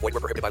 VGW. Void where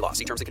prohibited by law.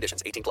 See terms and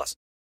conditions. 18+.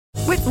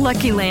 With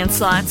Lucky Land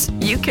Slots,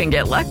 you can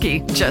get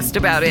lucky just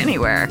about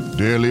anywhere.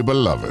 Dearly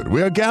beloved,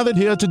 we are gathered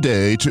here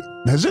today to...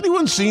 Has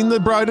anyone seen the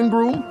bride and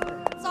groom?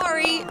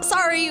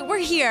 Sorry, we're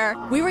here.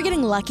 We were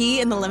getting lucky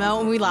in the limo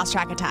and we lost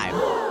track of time.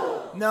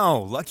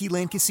 No, Lucky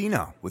Land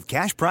Casino, with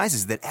cash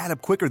prizes that add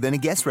up quicker than a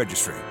guest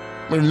registry.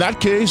 In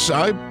that case,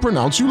 I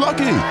pronounce you lucky.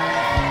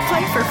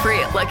 Play for free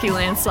at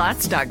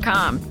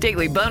LuckyLandSlots.com.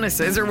 Daily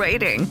bonuses are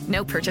waiting.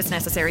 No purchase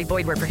necessary.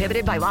 Void where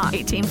prohibited by law.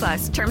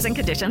 18+. Terms and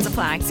conditions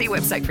apply. See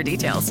website for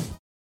details.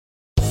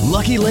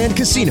 Lucky Land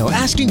Casino,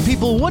 asking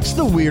people, what's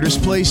the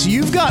weirdest place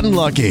you've gotten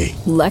lucky?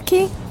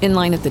 Lucky? In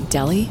line at the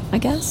deli, I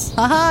guess?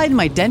 Aha, in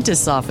my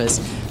dentist's office.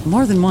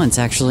 More than once,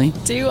 actually.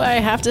 Do I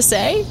have to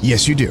say?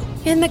 Yes, you do.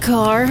 In the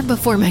car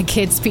before my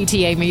kids'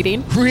 PTA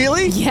meeting.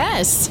 Really?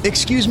 Yes.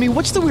 Excuse me,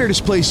 what's the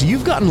weirdest place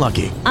you've gotten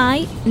lucky?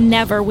 I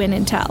never win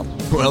and tell.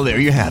 Well, there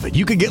you have it.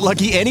 You can get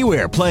lucky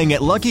anywhere, playing at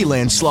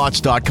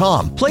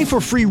LuckyLandSlots.com. Play for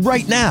free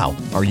right now.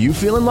 Are you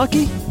feeling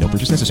lucky? No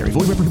purchase necessary.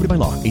 Void where prohibited by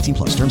law.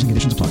 18+. Terms and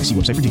conditions apply. See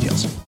website for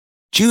details.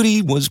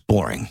 Judy was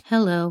boring.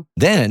 Hello.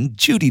 Then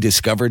Judy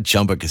discovered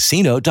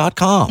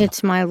ChumbaCasino.com.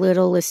 It's my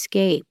little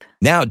escape.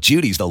 Now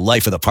Judy's the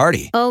life of the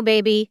party. Oh,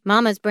 baby,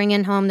 mama's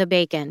bringing home the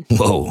bacon.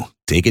 Whoa,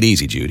 take it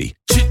easy, Judy.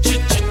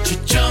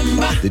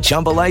 The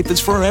Chumba life is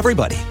for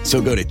everybody. So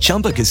go to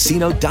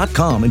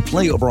ChumbaCasino.com and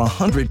play over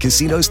 100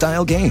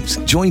 casino-style games.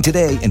 Join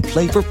today and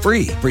play for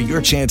free for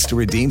your chance to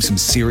redeem some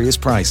serious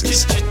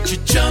prizes.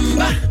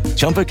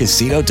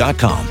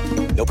 ChumbaCasino.com.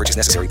 No purchase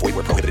necessary. Void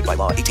where prohibited by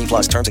law.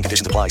 18+. Terms and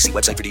conditions apply. See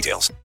website for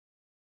details.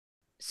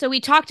 So we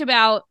talked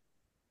about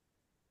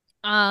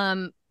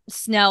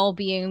Snell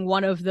being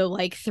one of the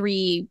like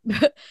 3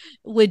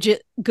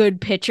 legit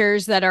good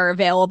pitchers that are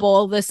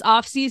available this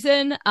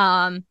offseason.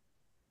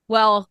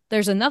 Well,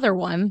 there's another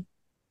one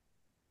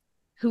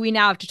who we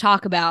now have to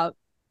talk about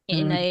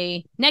in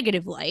a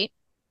negative light.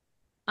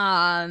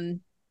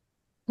 Julio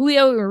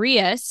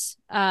Urias,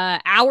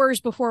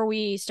 hours before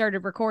we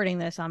started recording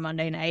this on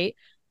Monday night,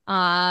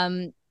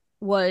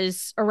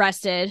 was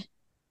arrested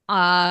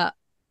on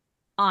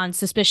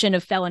suspicion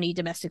of felony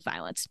domestic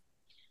violence.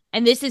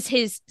 And this is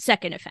his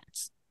second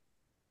offense.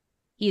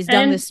 He's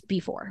done this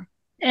before.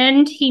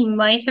 And he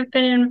might have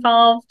been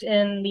involved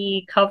in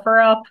the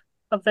cover-up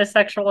of the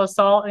sexual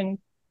assault. And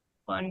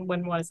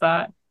when was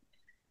that?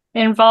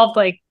 It involved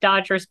like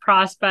Dodgers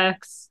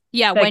prospects.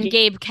 Yeah, when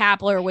Gabe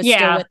Kapler was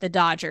still with the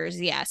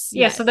Dodgers. Yes.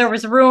 Yeah, so there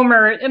was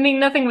rumor. I mean,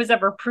 nothing was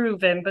ever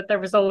proven, but there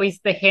was always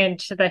the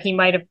hint that he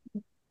might have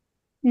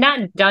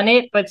not done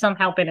it, but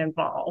somehow been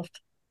involved.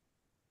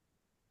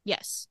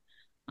 Yes.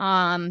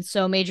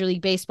 So Major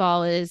League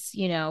Baseball is,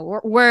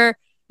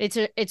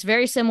 it's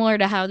very similar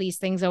to how these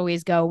things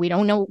always go. We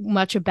don't know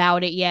much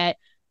about it yet,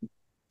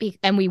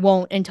 and we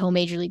won't until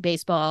Major League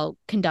Baseball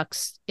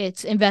conducts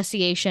its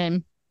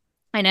investigation.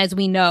 And as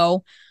we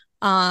know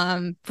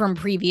from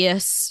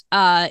previous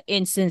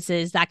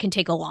instances, that can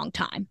take a long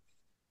time.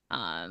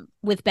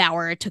 With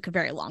Bauer, it took a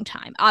very long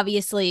time.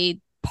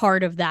 Obviously,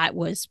 part of that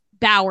was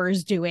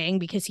Bauer's doing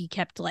because he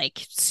kept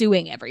like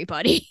suing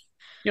everybody.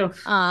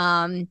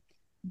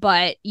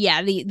 But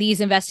yeah, these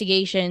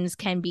investigations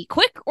can be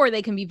quick or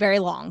they can be very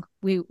long.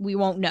 We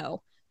won't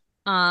know.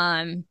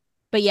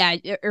 But yeah,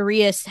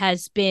 Urias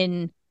has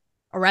been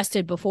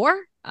arrested before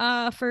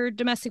for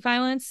domestic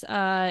violence.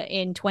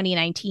 In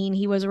 2019,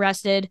 he was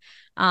arrested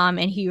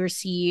and he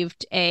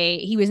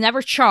was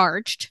never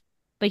charged,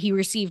 but he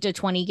received a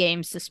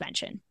 20-game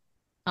suspension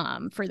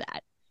for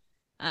that.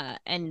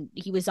 And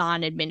he was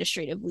on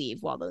administrative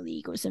leave while the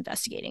league was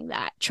investigating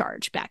that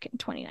charge back in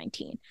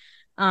 2019.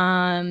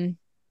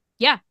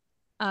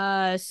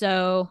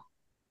 So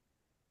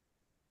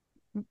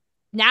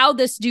now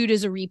this dude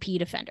is a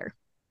repeat offender.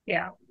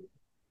 Yeah.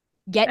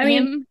 Get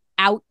him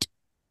out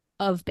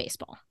of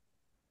baseball.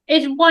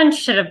 One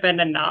should have been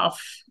enough.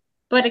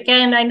 But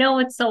again, I know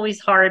it's always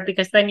hard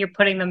because then you're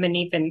putting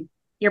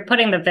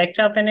the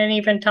victim in an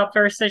even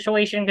tougher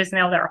situation because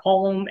now they're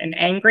home and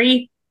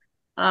angry.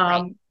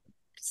 Right.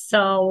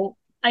 So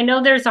I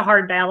know there's a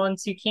hard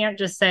balance. You can't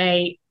just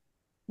say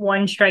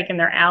one strike and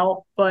they're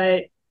out,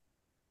 but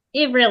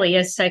it really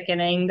is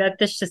sickening that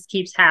this just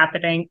keeps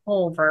happening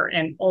over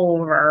and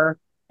over.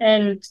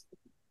 And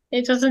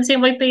it doesn't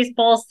seem like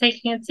baseball's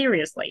taking it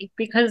seriously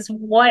because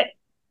what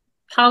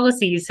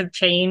policies have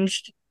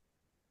changed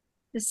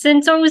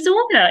since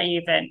Ozuna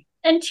even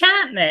and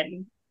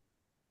Chapman.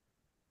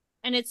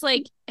 And it's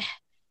like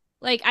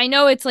I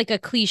know it's like a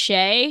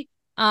cliche,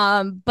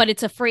 but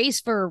it's a phrase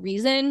for a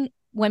reason.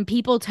 When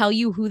people tell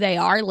you who they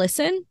are,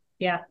 listen.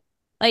 Yeah.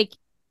 Like,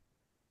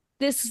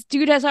 this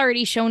dude has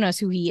already shown us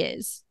who he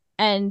is.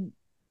 And,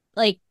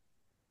 like,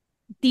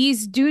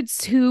 these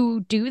dudes who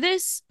do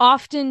this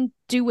often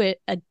do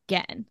it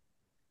again.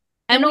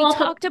 And we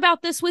talked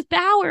about this with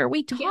Bauer.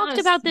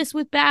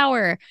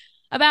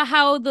 About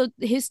how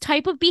his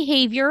type of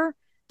behavior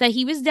that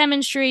he was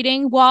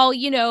demonstrating while,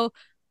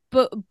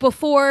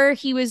 before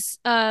he was,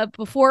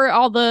 before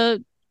all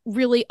the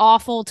really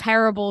awful,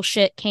 terrible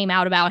shit came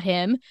out about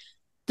him,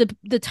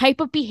 the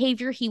type of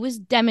behavior he was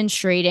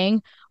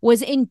demonstrating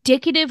was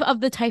indicative of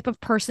the type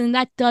of person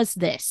that does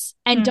this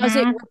and does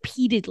it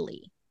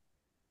repeatedly.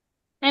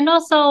 And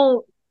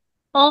also,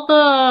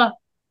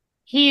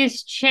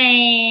 he's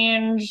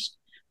changed.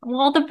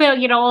 All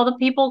the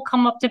people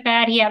come up to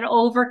bat. He had to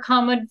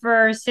overcome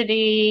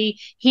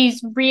adversity.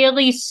 He's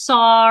really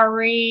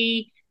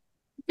sorry.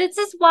 This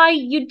is why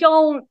you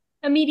don't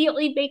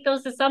immediately make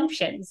those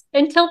assumptions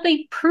until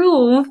they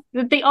prove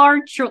that they are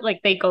true.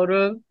 Like, they go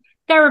to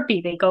therapy,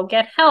 they go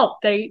get help.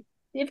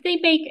 If they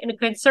make a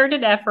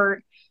concerted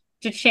effort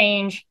to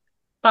change,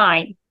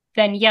 fine,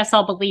 then yes,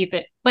 I'll believe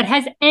it. But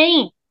has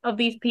any of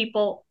these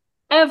people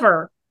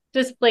ever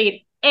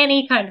displayed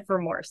any kind of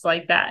remorse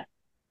like that?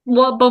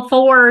 Well,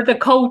 before the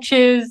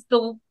coaches,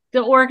 the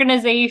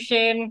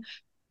organization,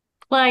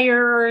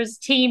 players,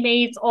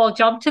 teammates all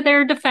jump to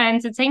their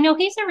defense and say, no,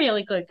 he's a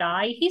really good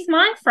guy. He's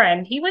my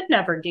friend. He would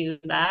never do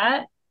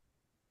that.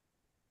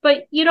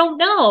 But you don't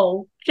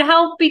know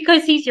how,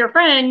 because he's your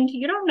friend,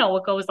 you don't know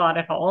what goes on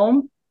at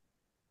home.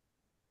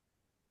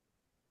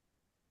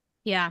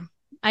 Yeah.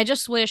 I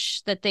just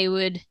wish that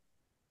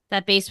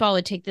that baseball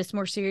would take this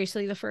more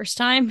seriously the first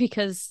time,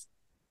 because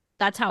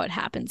that's how it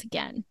happens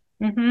again.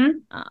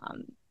 And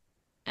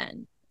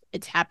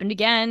it's happened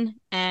again.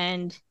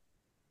 And,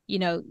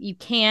 you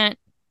can't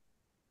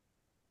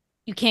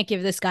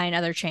give this guy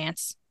another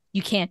chance.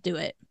 You can't do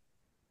it.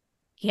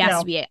 He has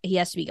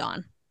to be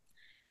gone.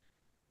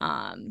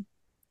 And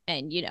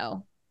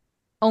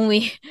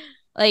only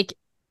like,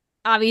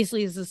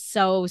 obviously this is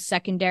so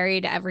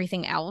secondary to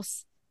everything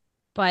else,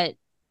 but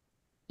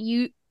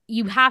you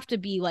have to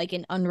be like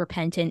an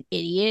unrepentant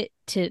idiot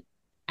to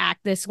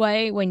act this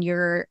way when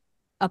you're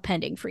a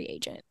pending free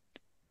agent.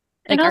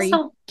 Like, are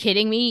you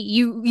kidding me?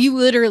 You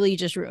literally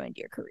just ruined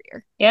your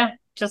career. Yeah,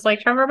 just like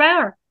Trevor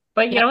Bauer.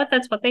 But you know what?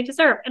 That's what they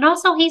deserve. And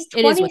also, it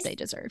is what they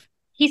deserve.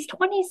 He's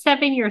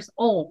 27 years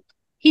old.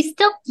 He's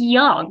still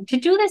young. To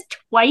do this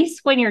twice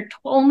when you're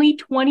only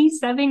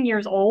 27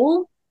 years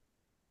old?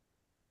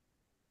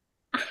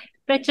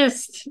 That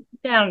just,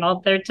 I don't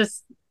know.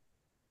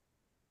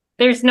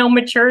 There's no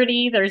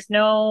maturity. There's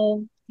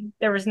no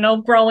There was no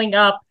growing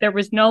up. There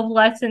was no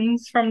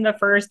lessons from the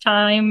first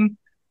time.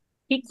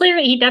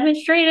 He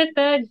demonstrated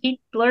that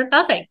he learned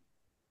nothing.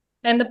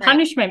 And the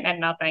punishment meant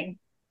nothing.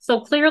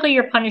 So clearly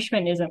your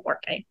punishment isn't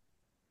working.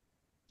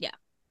 Yeah.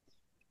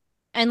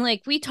 And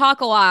like we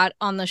talk a lot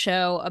on the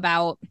show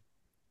about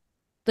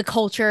the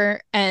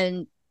culture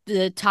and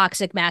the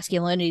toxic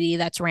masculinity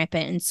that's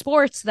rampant in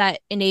sports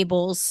that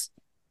enables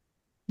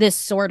this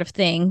sort of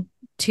thing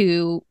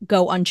to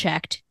go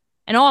unchecked.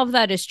 And all of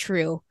that is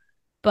true.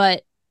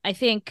 But I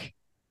think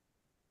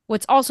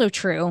what's also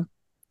true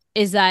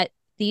is that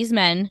these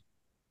men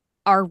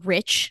are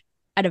rich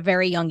at a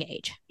very young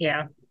age.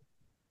 Yeah.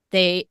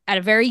 At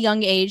a very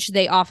young age,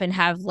 they often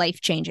have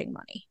life-changing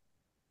money.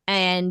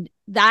 And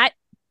that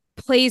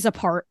plays a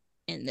part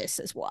in this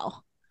as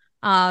well.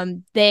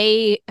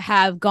 They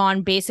have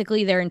gone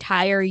basically their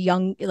entire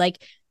young,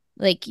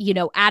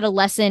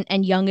 adolescent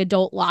and young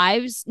adult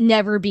lives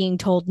never being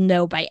told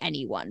no by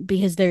anyone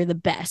because they're the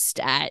best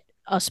at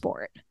a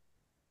sport.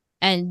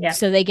 And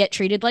so they get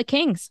treated like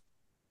kings.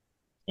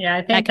 Yeah,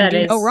 I think that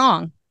can do no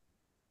wrong.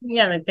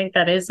 Yeah, I think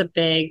that is a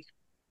big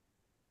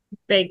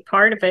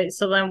part of it.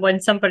 So then when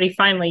somebody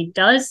finally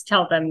does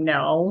tell them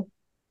no,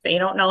 they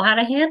don't know how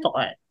to handle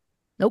it.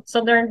 Nope.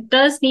 So there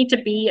does need to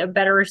be a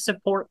better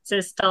support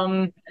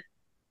system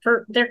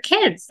for their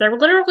kids. They're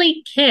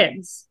literally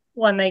kids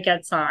when they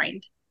get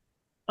signed.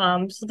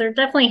 So there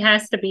definitely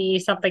has to be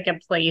something in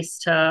place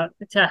to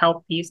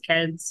help these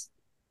kids.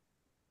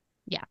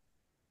 Yeah.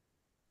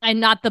 And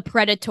not the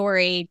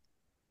predatory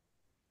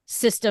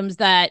systems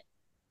that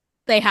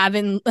they have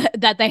in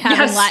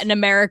Latin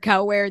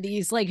America, where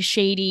these like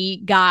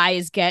shady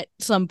guys get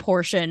some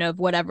portion of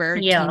whatever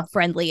team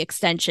friendly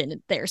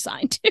extension they're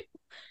signed to.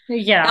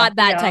 Yeah. Not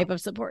that type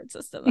of support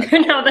system.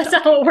 No, that's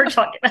not what we're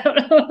talking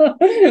about.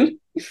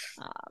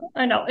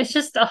 I know. It's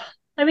just,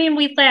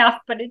 we laugh,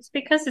 but it's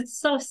because it's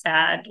so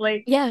sad.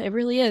 Like, yeah, it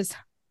really is.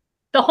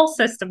 The whole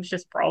system's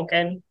just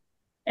broken.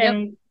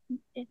 And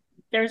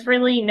there's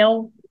really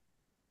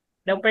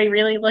nobody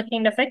really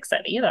looking to fix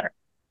it either.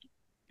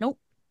 Nope.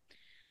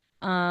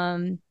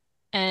 And,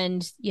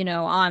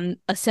 on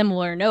a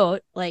similar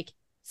note, like,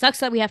 sucks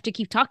that we have to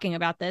keep talking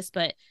about this,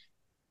 but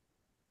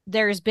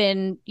there's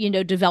been,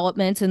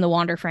 developments in the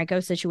Wander Franco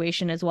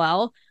situation as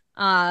well.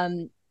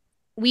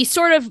 We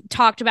sort of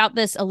talked about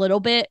this a little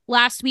bit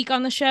last week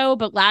on the show,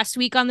 but last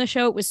week on the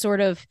show, it was sort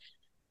of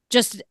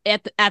just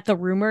at the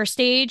rumor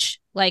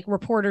stage. Like,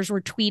 reporters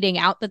were tweeting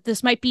out that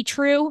this might be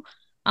true.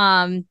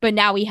 But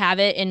now we have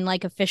it in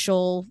like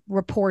official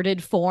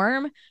reported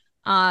form,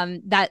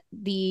 that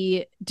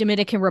the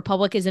Dominican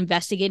Republic is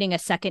investigating a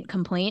second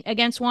complaint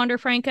against Wander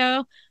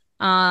Franco.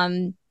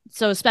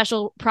 So a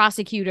special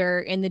prosecutor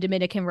in the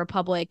Dominican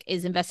Republic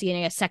is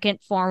investigating a second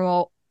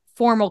formal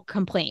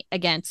complaint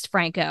against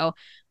Franco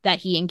that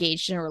he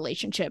engaged in a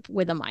relationship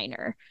with a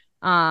minor.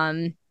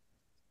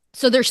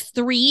 So there's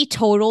 3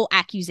 total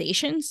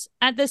accusations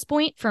at this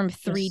point from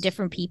 3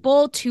 different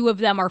people. 2 of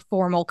them are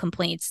formal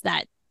complaints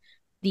that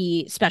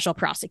the special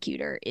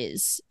prosecutor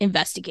is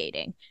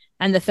investigating.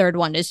 And the third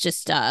one is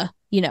just,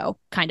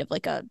 kind of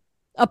like a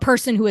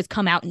person who has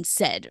come out and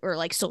said, or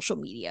like social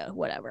media,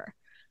 whatever.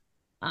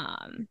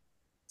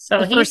 So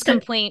the first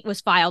complaint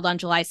was filed on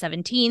July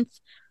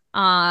 17th.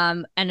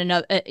 And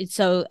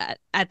so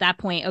at that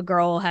point, a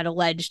girl had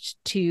alleged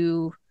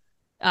that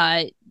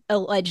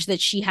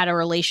she had a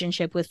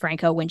relationship with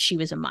Franco when she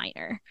was a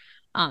minor.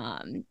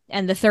 And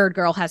the third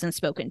girl hasn't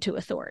spoken to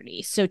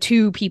authorities. So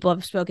 2 people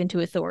have spoken to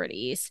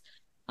authorities.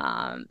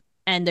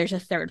 And there's a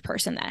third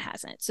person that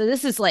hasn't. So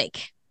this is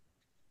like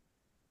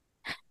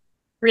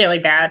really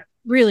bad.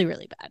 Really,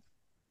 really bad.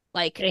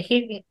 Like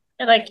he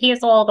has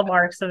all the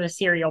marks of a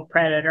serial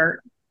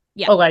predator.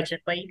 Yeah.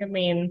 Allegedly.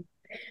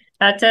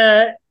 Not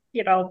to,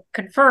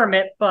 confirm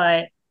it,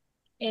 but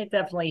it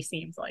definitely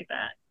seems like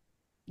that.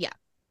 Yeah.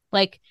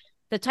 Like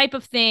the type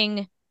of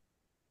thing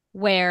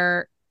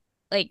where,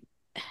 like,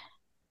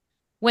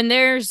 when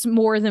there's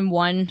more than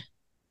one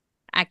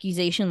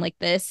accusation like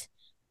this,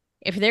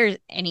 if there's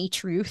any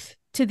truth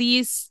to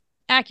these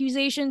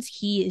accusations,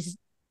 he is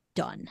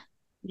done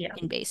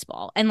in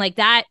baseball. And like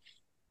that,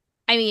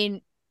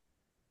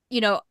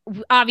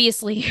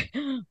 obviously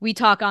we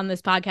talk on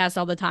this podcast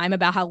all the time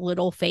about how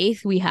little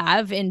faith we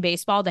have in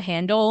baseball to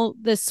handle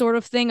this sort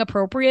of thing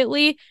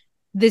appropriately.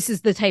 This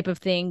is the type of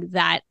thing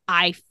that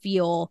I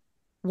feel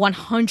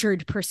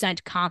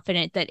 100%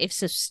 confident that if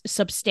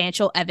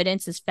substantial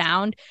evidence is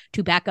found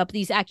to back up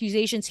these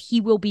accusations, he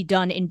will be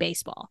done in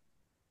baseball.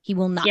 He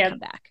will not come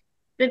back.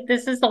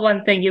 This is the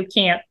one thing you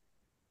can't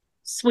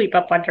sweep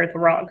up under the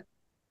rug.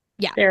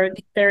 Yeah.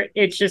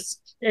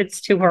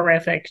 It's too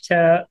horrific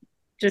to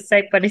just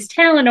say, but his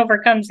talent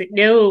overcomes it.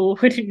 No.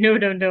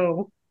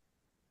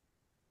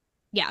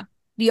 Yeah.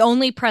 The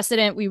only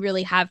precedent we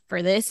really have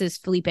for this is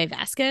Felipe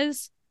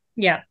Vasquez.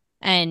 Yeah.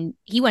 And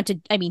he went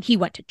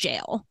to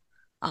jail.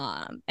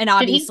 And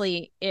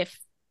obviously if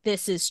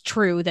this is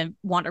true, then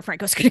Wander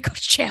Franco's going to go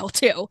to jail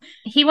too.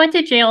 He went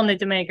to jail in the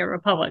Dominican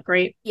Republic,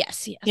 right?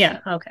 Yes. Yeah.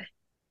 Okay.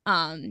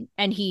 And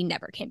he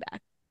never came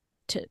back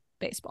to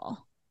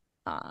baseball.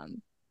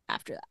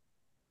 after that.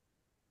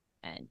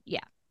 And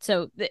yeah,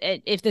 so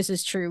if this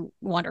is true,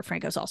 Wander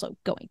Franco's also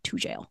going to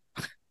jail.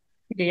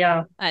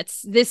 Yeah.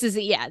 This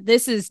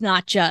is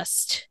not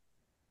just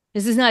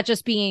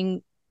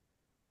being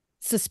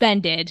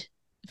suspended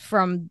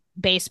from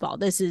baseball.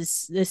 This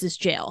is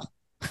jail.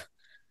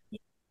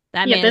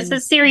 This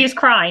is serious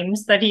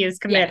crimes that he has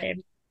committed.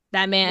 Yeah,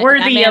 that man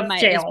of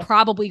jail. is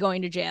probably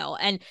going to jail.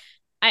 And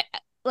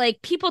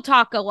people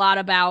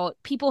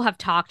have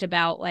talked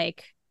about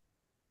like,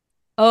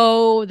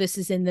 oh, this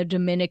is in the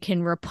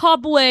Dominican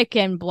Republic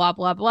and blah,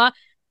 blah, blah.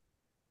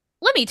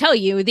 Let me tell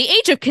you, the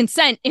age of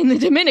consent in the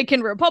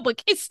Dominican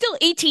Republic is still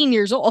 18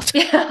 years old.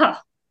 Yeah.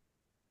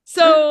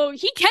 So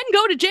he can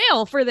go to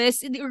jail for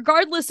this,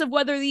 regardless of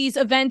whether these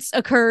events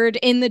occurred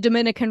in the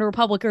Dominican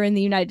Republic or in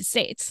the United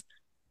States.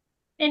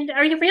 And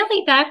are you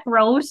really that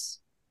gross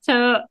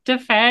to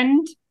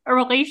defend a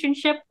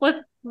relationship with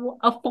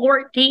a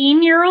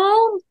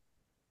 14-year-old?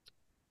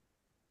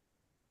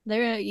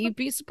 You'd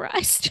be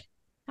surprised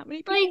how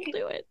many people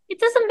do it. It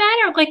doesn't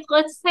matter. Like,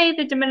 let's say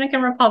the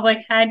Dominican Republic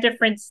had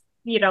different,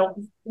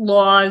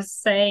 laws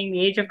saying the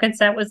age of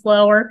consent was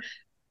lower.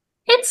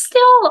 It's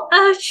still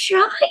a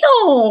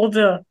child.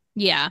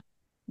 Yeah.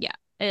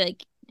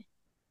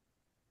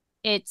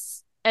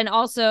 And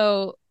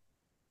also,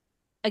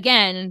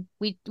 again,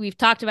 we've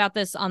talked about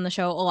this on the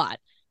show a lot.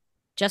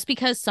 Just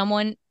because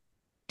someone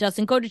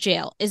doesn't go to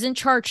jail, isn't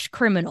charged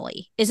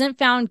criminally, isn't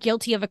found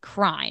guilty of a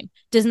crime,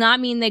 does not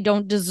mean they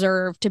don't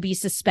deserve to be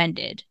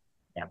suspended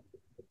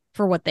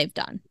for what they've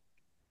done.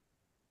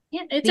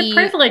 Yeah, it's a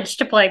privilege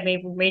to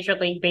play Major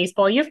League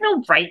Baseball. You have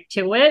no right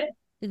to it.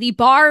 The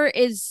bar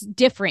is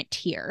different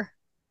here.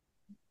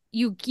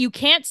 You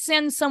can't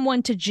send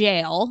someone to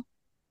jail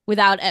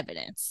without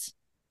evidence,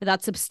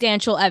 without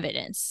substantial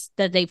evidence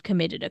that they've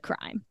committed a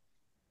crime.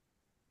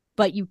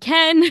 But you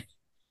can,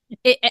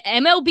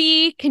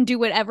 MLB can do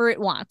whatever it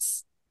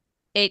wants.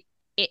 It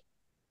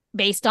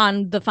based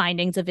on the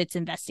findings of its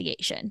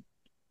investigation.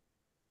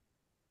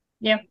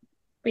 Yeah,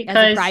 because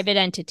as a private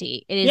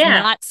entity, it is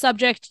not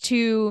subject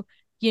to,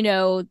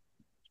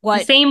 what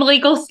the same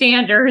legal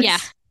standards. Yeah.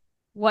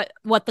 What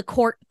the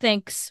court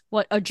thinks,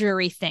 what a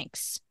jury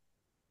thinks.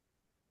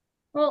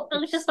 Well, it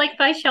was just like if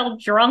I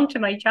showed drunk to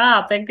my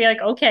job, they'd be like,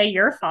 okay,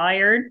 you're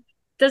fired.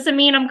 Doesn't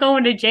mean I'm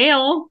going to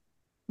jail.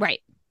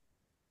 Right.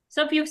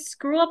 So if you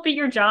screw up at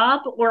your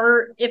job,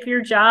 or if your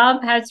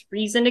job has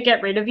reason to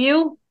get rid of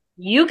you,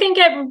 you can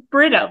get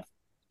rid of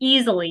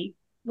easily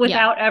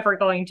without ever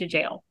going to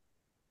jail.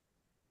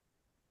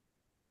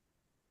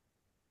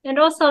 And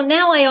also,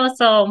 now I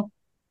also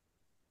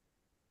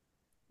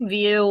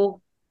view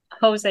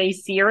Jose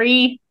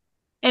Siri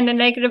in a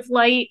negative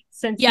light,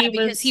 since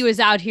because he was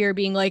out here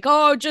being like,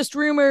 oh, just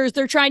rumors,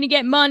 they're trying to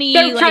get money.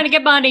 They're trying to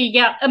get money,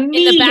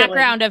 immediately. In the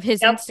background of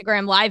his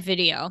Instagram live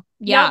video.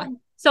 Yeah. Yep.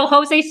 So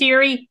Jose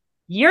Siri,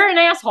 you're an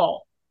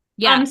asshole.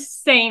 Yeah. I'm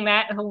saying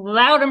that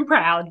loud and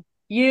proud.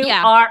 You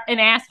are an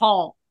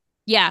asshole.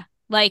 Yeah.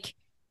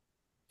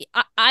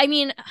 I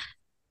mean,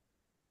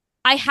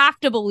 I have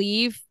to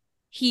believe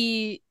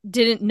he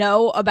didn't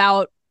know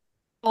about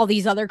all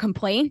these other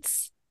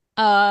complaints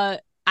at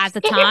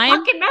the time. Your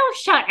fucking mouth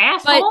shut,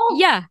 asshole.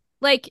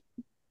 But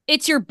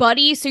it's your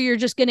buddy, so you're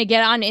just gonna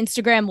get on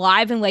Instagram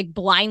Live and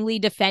blindly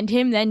defend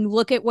him. Then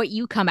look at what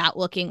you come out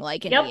looking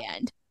like in the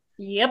end.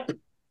 Yep.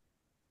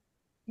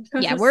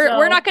 Yeah,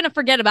 we're not gonna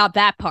forget about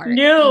that part.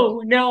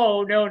 No.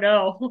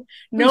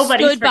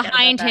 Nobody stood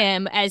behind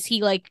him as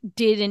he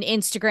did an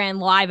Instagram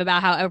Live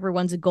about how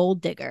everyone's a gold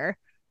digger.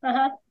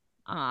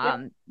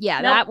 That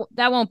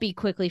won't be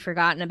quickly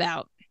forgotten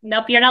about.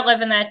 Nope, you're not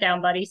living that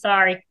down, buddy.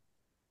 Sorry.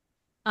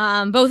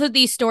 Both of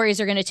these stories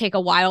are going to take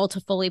a while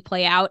to fully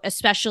play out,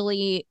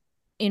 especially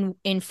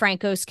in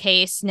Franco's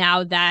case.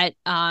 Now that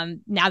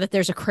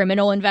there's a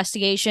criminal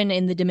investigation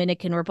in the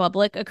Dominican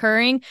Republic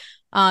occurring,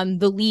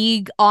 the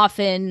league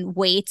often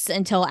waits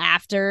until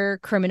after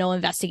criminal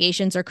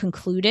investigations are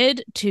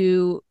concluded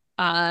to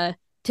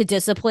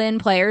discipline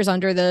players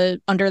under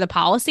the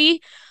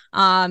policy.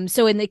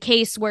 So in the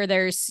case where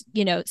there's,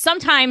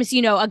 sometimes,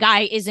 a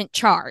guy isn't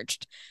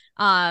charged,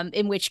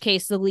 in which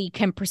case the league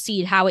can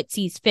proceed how it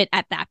sees fit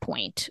at that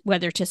point,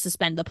 whether to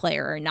suspend the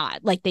player or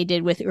not, like they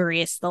did with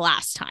Urias the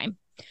last time.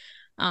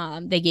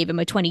 They gave him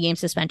a 20-game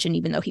suspension,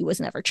 even though he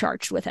was never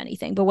charged with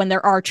anything. But when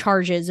there are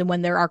charges and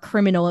when there are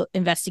criminal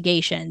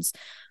investigations,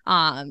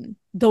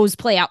 those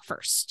play out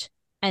first,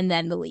 and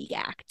then the league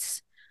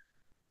acts.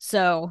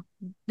 So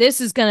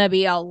this is going to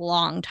be a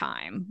long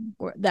time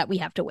that we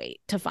have to wait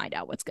to find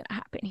out what's going to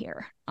happen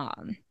here.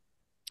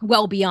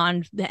 Well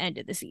beyond the end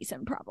of the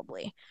season,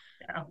 probably.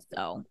 Yeah.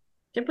 So,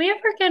 did we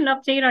ever get an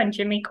update on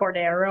Jimmy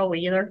Cordero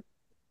either?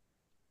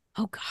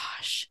 Oh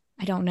gosh,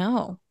 I don't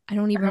know. I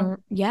don't even.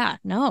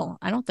 No,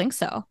 I don't think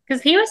so.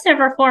 Because he was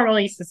never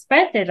formally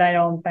suspended. I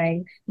don't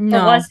think.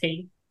 No, or was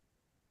he?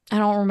 I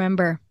don't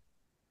remember.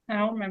 I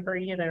don't remember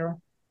either.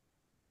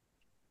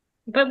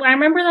 But I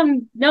remember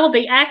them. No,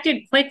 they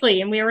acted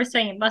quickly, and we were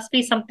saying it must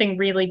be something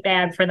really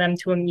bad for them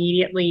to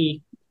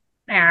immediately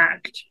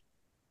act.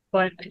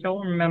 But I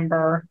don't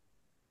remember.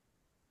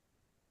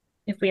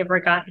 if we ever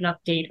got an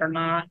update or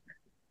not.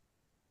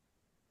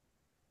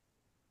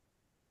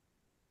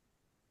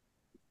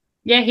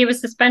 Yeah, he was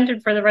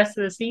suspended for the rest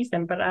of the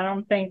season, but I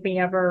don't think we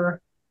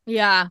ever.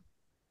 Yeah.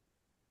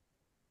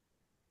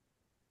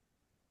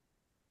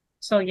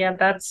 So yeah,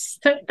 that's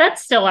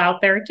still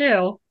out there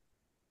too.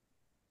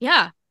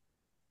 Yeah.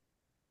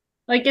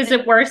 Like, is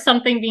it worth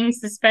something being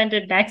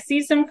suspended next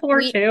season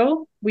for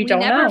too? We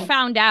don't never know.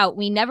 found out.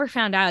 We never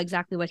found out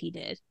exactly what he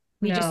did.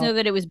 We just know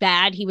that it was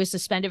bad. He was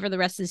suspended for the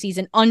rest of the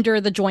season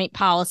under the joint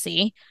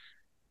policy.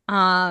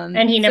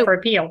 And he never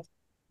appealed.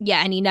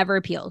 Yeah, and he never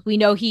appealed. We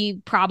know he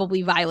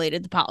probably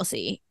violated the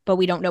policy, but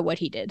we don't know what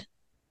he did.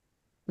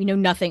 We know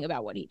nothing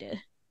about what he did.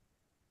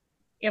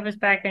 It was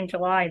back in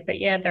July, but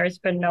yeah, there's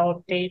been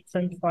no update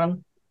since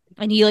then.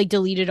 And he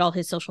deleted all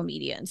his social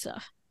media and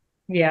stuff.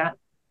 Yeah.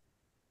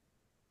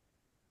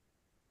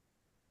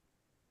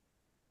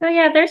 So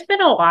yeah, there's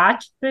been a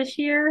lot this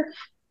year.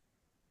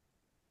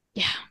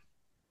 Yeah.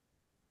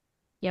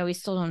 Yeah, we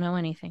still don't know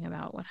anything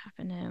about what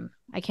happened to him.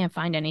 I can't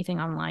find anything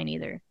online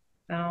either.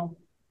 No.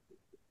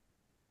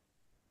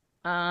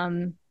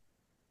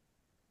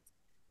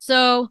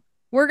 So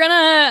we're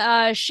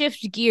gonna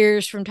shift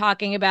gears from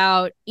talking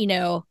about,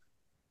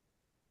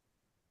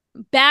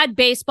 bad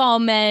baseball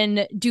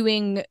men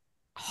doing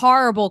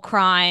horrible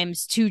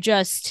crimes to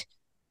just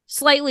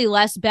slightly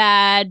less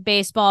bad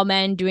baseball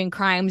men doing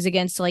crimes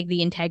against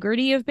the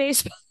integrity of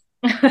baseball.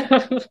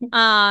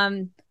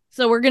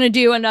 So we're going to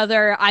do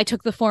another I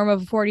took the form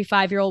of a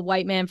 45-year-old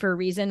white man for a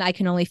reason I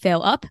can only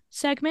fail up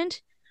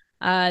segment.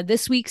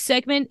 This week's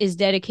segment is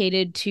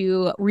dedicated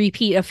to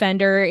repeat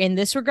offender in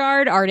this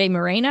regard, Arte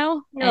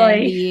Moreno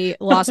and the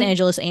Los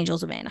Angeles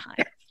Angels of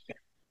Anaheim.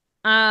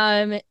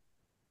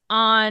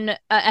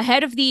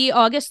 Ahead of the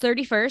August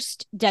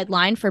 31st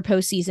deadline for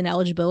postseason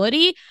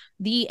eligibility,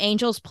 the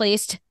Angels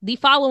placed the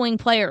following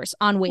players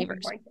on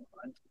waivers.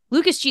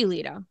 Lucas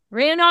Giolito,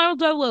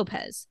 Reynaldo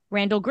Lopez,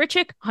 Randall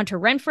Grichuk, Hunter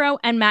Renfroe,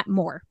 and Matt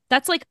Moore.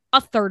 That's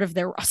a third of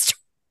their roster.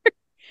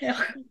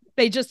 Yeah.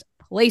 They just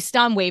placed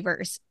on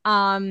waivers.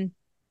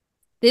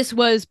 This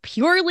was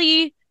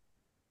purely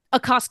a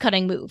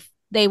cost-cutting move.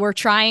 They were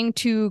trying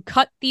to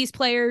cut these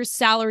players'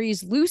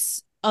 salaries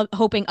loose,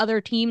 hoping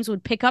other teams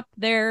would pick up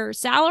their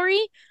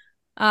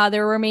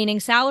remaining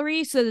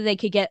salary, so that they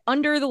could get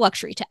under the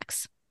luxury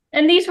tax.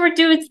 And these were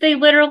dudes they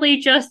literally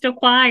just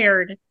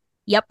acquired.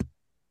 Yep.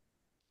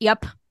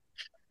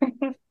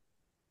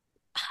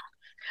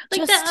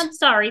 I'm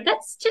sorry,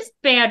 that's just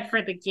bad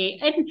for the game.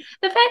 And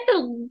the fact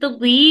that the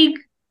league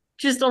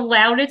just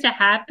allowed it to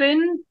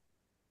happen,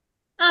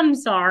 I'm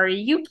sorry.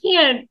 You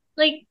can't,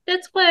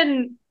 that's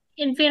when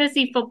in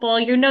fantasy football,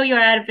 you're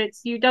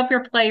advocates, you dump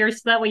your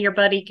players so that way your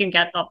buddy can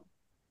get them.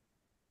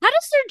 How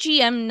does their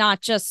GM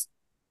not just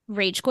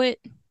rage quit?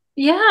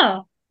 Yeah.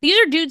 These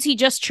are dudes he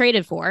just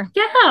traded for.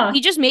 Yeah.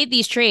 He just made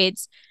these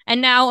trades, and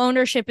now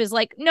ownership is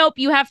like, nope,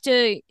 you have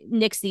to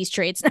nix these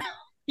trades now.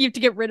 You have to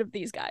get rid of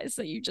these guys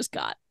that you just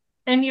got.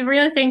 And you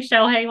really think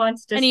Shohei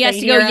wants to And he has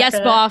to go, yes,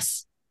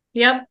 boss.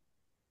 Yep.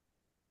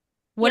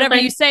 Whatever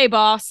you say,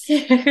 boss.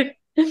 Hey,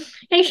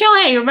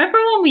 Shohei, remember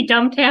when we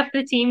dumped half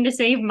the team to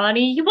save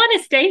money? You want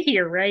to stay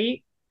here,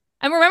 right?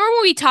 And remember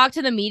when we talked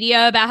to the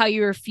media about how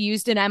you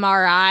refused an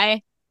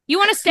MRI? You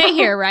want to stay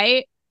here,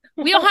 right?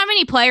 We don't have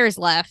any players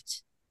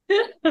left.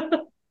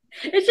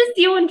 It's just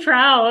you and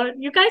Trout.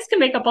 You guys can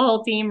make up a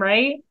whole team,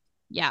 right?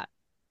 Yeah.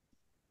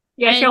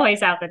 Yeah,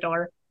 Shohei's out the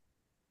door.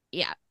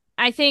 Yeah.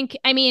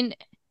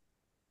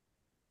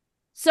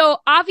 So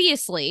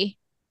obviously,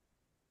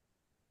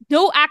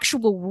 no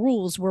actual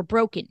rules were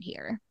broken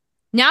here.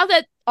 Now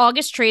that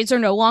August trades are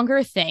no longer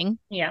a thing,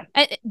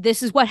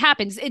 this is what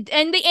happens.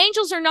 And the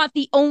Angels are not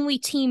the only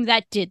team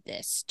that did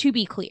this, to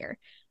be clear.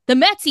 The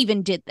Mets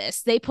even did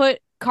this. They put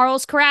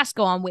Carlos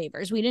Carrasco on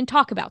waivers. We didn't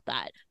talk about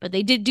that, but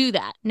they did do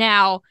that.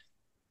 Now,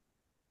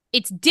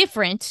 it's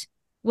different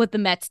what the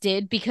Mets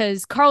did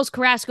because Carlos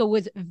Carrasco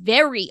was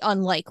very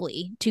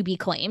unlikely to be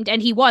claimed,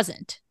 and he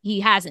wasn't.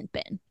 He hasn't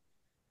been.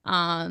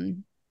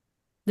 The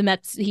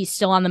Mets, he's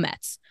still on the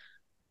Mets.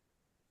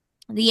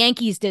 The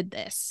Yankees did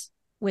this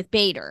with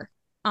Bader.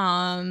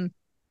 A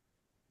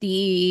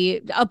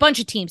bunch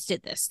of teams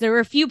did this. There were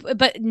a few,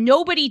 but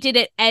nobody did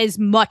it as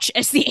much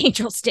as the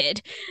Angels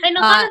did. And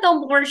a lot of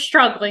them were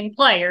struggling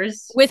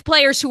players. With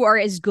players who are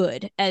as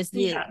good as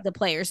the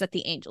players that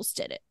the Angels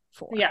did it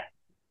for. Yeah.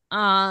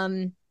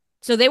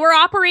 So they were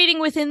operating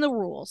within the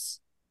rules,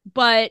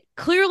 but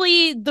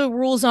clearly the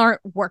rules aren't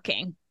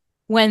working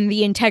when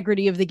the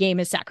integrity of the game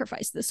is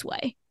sacrificed this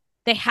way.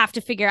 They have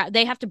to figure out,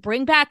 they have to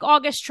bring back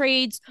August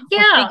trades.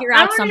 Yeah, figure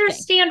out I don't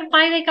understand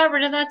why they got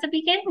rid of that to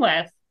begin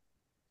with.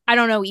 I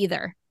don't know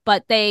either,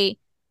 but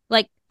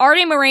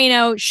Arte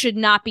Moreno should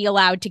not be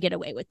allowed to get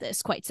away with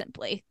this, quite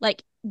simply.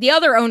 The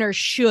other owners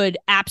should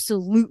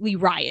absolutely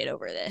riot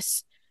over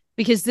this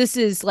because this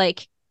is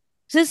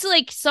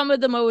some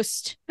of the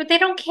most. But they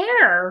don't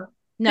care.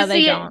 No,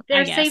 they don't.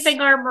 They're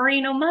saving our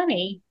Moreno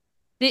money.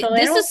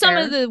 This is some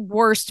of the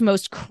worst,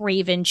 most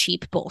craven,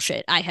 cheap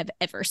bullshit I have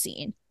ever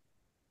seen.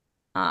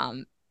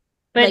 But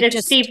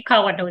it's Steve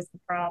Cohen who's the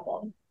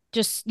problem.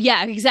 Just,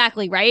 yeah,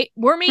 exactly, right?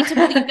 We're made to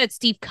believe that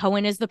Steve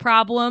Cohen is the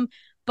problem,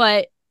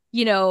 but,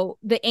 you know,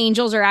 the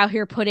Angels are out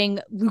here putting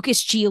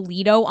Lucas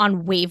Giolito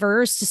on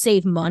waivers to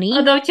save money.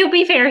 Although, to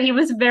be fair, he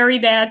was very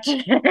bad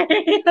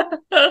today.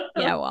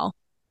 Yeah, well.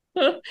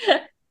 So,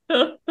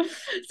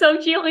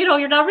 Giolito,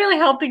 you're not really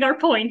helping our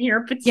point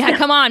here. But yeah,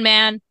 come on,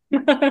 man.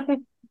 But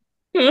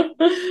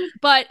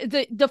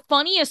the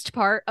funniest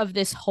part of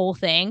this whole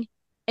thing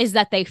is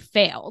that they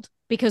failed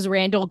because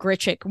Randall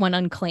Grichuk went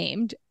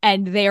unclaimed,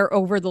 and they're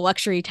over the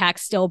luxury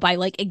tax still by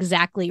like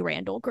exactly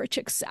Randall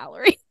Grichuk's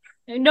salary.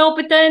 No,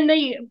 but then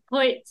they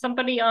put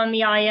somebody on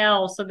the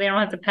IL so they don't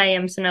have to pay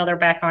him, so now they're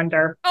back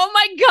under. Oh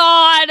my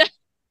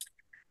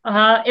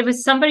god! It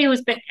was somebody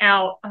who's been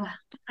out.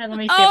 Let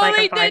me see if I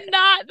can find they did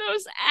not.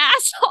 Those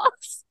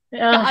assholes.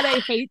 God, I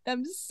hate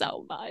them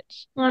so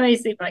much. Let me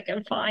see if I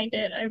can find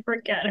it. I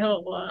forget who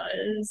it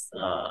was.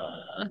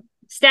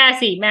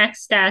 Stassi,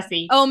 Max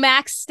Stassi. Oh,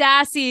 Max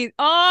Stassi.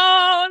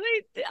 Oh,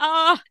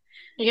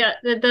 yeah.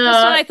 Just when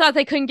I thought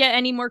they couldn't get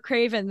any more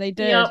Craven, they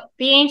did. Yep.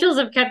 The Angels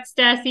have kept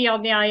Stassi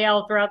on the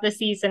IL throughout the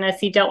season as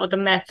he dealt with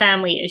a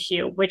family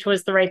issue, which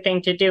was the right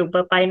thing to do.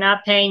 But by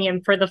not paying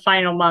him for the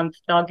final month,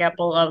 they'll get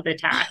below the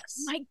tax.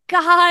 Oh my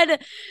God.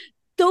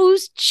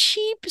 Those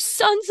cheap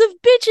sons of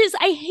bitches.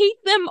 I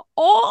hate them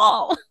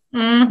all.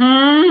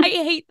 Mm-hmm. I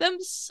hate them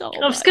so much.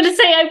 I was gonna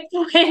say, I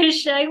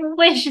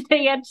wish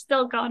they had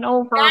still gone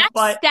over. Max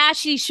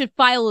Stassi should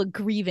file a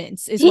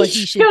grievance, is what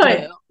he should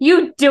do.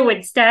 You do it,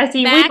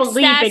 Stassi. We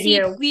believe in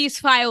you. Please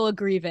file a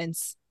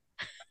grievance.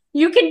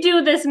 You can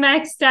do this,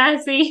 Max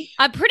Stassi.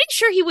 I'm pretty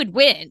sure he would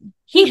win.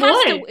 He has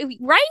would. to,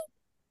 right?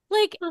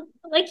 Like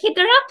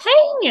they're not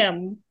paying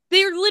him.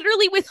 They're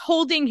literally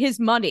withholding his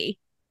money.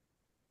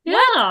 Yeah.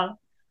 What?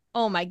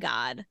 Oh my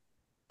God.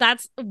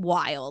 That's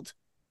wild.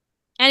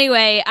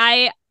 Anyway,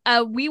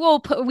 we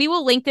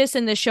will link this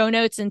in the show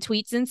notes and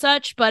tweets and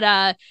such,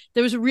 but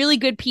there was a really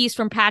good piece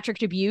from Patrick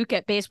Dubuque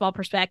at Baseball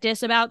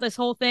Prospectus about this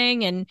whole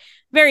thing, and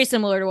very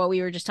similar to what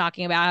we were just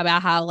talking about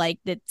how like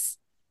it's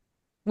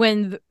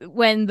when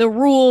the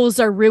rules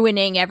are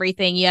ruining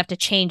everything, you have to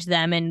change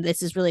them, and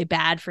this is really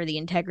bad for the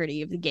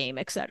integrity of the game,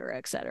 et cetera,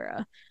 et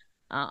cetera.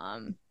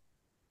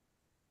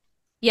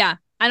 Yeah,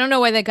 I don't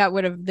know why they got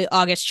rid of the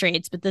August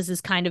trades, but this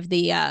is kind of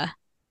the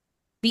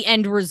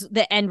end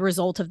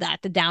result of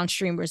that, the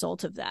downstream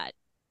result of that.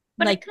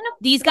 But like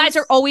these guys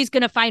are always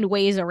going to find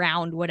ways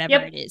around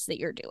whatever it is that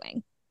you're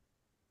doing.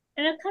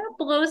 And it kind of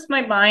blows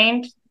my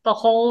mind. The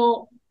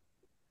whole,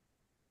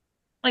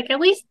 like, at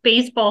least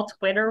baseball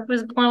Twitter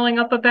was blowing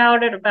up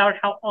about it, about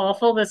how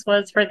awful this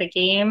was for the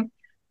game.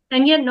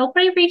 And yet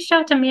nobody reached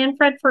out to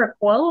Manfred for a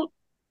quote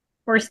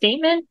or a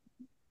statement.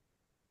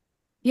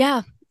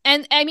 Yeah.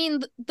 And I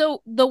mean,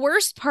 the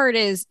worst part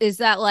is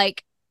that,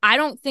 like, I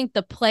don't think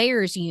the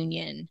players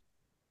union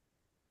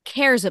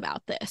cares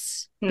about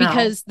this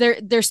because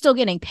they're still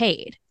getting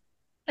paid.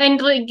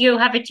 And like, you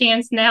have a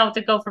chance now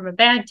to go from a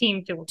bad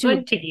team to a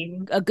good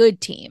team. A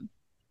good team.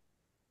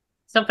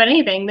 So if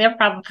anything, they're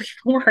probably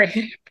for it.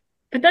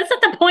 But that's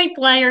not the point,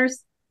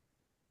 players.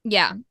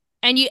 Yeah.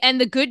 And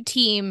the good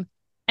team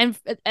and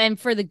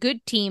for the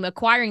good team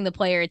acquiring the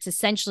player,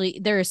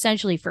 they're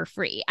essentially for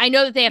free. I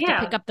know that they have to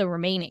pick up the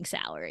remaining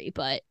salary,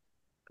 but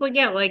well,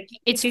 yeah, like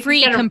it's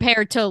free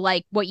compared to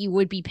like what you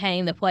would be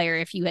paying the player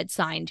if you had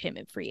signed him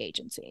in free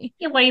agency.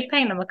 Yeah, what are you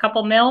paying them? A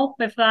couple mil,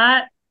 if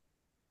that?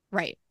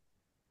 Right.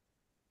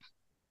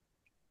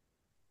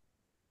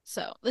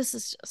 So this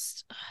is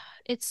just,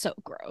 it's so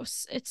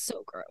gross. It's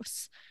so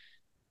gross.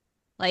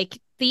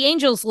 Like the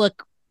Angels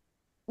look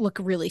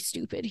really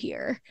stupid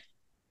here.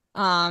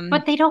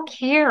 But they don't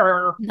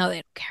care. No, they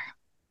don't care.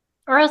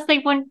 Or else they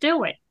wouldn't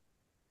do it.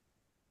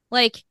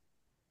 Like,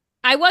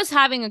 I was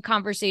having a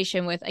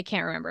conversation with, I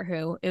can't remember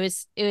who. It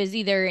was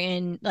either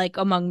in like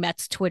among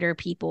Mets Twitter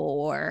people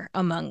or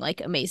among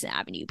like Amazing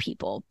Avenue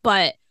people.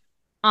 But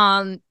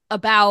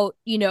about,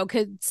 you know,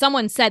 cause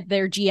someone said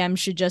their GM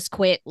should just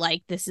quit.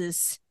 Like this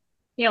is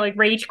like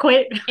rage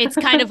quit. It's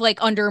kind of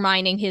like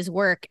undermining his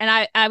work.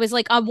 And I was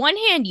like, on one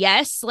hand,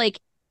 yes, like,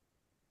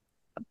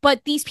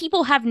 but these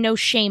people have no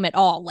shame at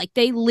all. Like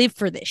they live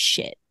for this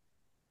shit.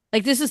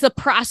 Like this is the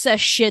process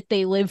shit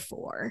they live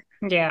for.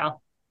 Yeah.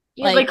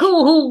 Like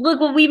who look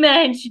what we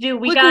managed to do.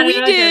 We got it.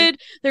 We did.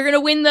 They're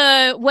gonna win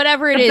the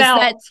whatever it is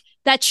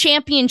that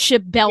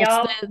championship belt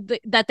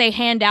that they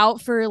hand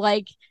out for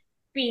like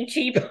being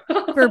cheap.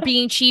 For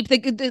being cheap.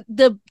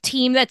 The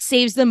team that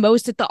saves the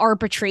most at the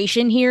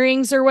arbitration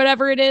hearings or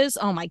whatever it is.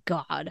 Oh my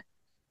God.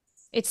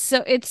 It's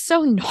so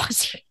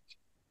nauseating.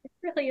 It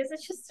really is.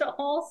 It's just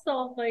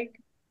also like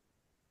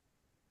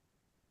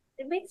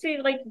it makes me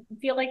like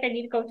feel like I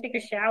need to go take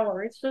a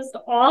shower. It's just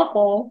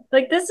awful.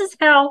 Like this is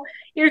how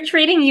you're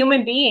treating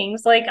human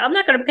beings. Like I'm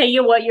not going to pay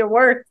you what you're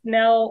worth.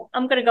 No,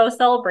 I'm going to go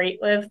celebrate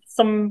with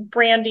some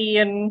brandy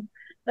and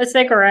a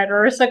cigarette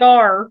or a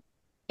cigar.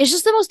 It's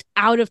just the most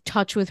out of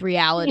touch with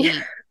reality.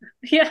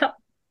 Yeah.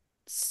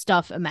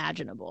 Stuff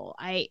imaginable.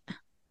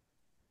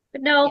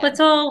 But no,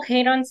 let's all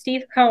hate on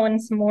Steve Cohen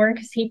some more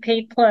because he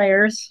paid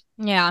players.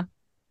 Yeah.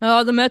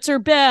 oh, the Mets are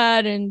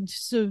bad, and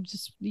so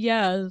just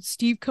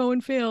Steve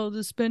Cohen failed.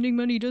 The spending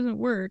money doesn't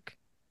work.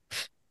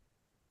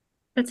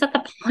 That's not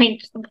the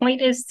point. The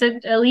point is to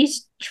at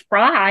least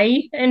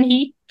try, and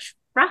he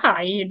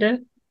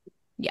tried.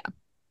 Yeah.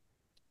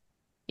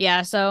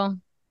 Yeah, so,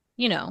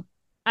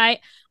 I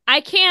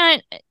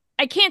can't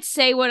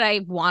say what I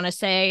want to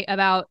say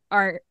about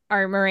Art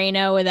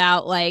Moreno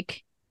without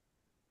like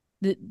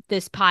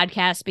this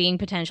podcast being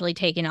potentially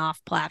taken off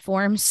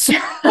platforms.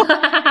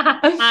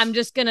 I'm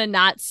just gonna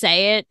not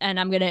say it, and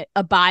I'm gonna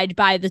abide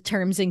by the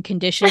terms and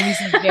conditions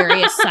of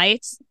various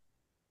sites.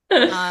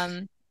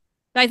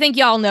 I think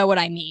y'all know what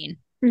I mean.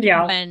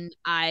 Yeah. When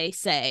I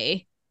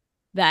say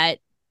that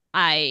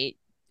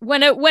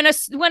when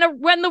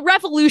the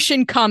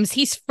revolution comes,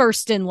 he's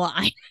first in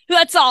line.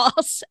 That's all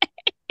I'll say.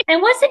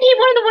 And wasn't he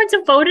one of the ones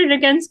who voted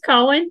against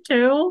Cohen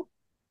too?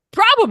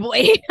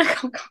 Probably.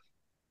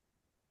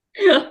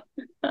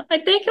 I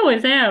think it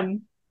was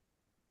him.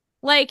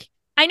 Like,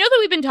 I know that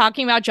we've been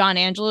talking about John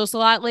Angelos a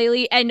lot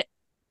lately, and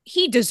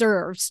he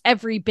deserves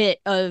every bit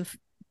of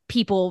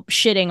people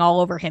shitting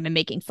all over him and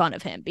making fun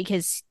of him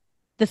because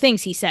the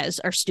things he says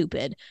are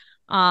stupid.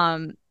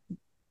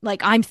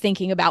 Like, I'm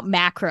thinking about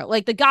macro,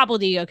 like the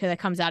gobbledygook that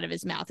comes out of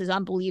his mouth is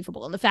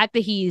unbelievable. And the fact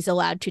that he's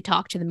allowed to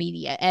talk to the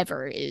media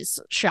ever is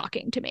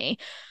shocking to me.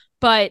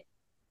 But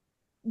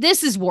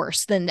this is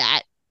worse than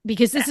that.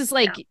 Because this is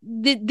like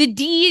the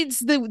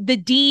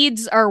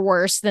deeds are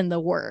worse than the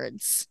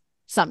words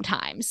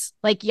sometimes.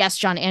 Like, yes,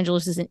 John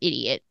Angelos is an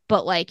idiot,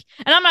 but like,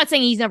 and I'm not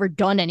saying he's never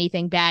done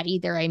anything bad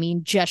either. I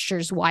mean,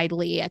 gestures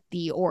widely at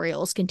the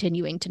Orioles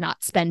continuing to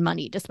not spend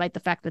money, despite the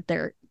fact that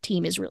their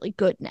team is really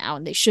good now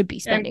and they should be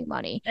spending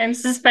money. And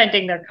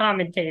suspending their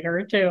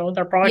commentator too,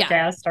 their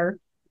broadcaster.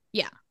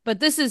 Yeah.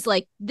 But this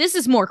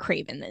is more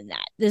craven than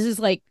that. This is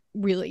like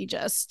really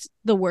just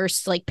the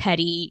worst, like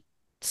petty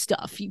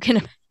stuff you can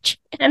imagine.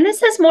 And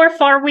this has more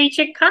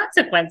far-reaching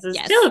consequences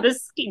too.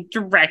 This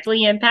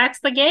directly impacts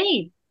the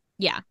game.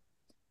 Yeah,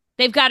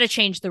 they've got to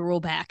change the rule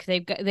back.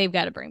 They've got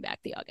to bring back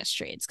the August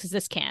trades because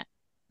this can't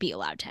be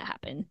allowed to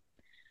happen.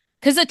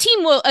 Because a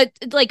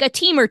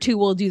team or two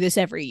will do this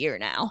every year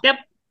now. Yep,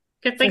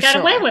 because they got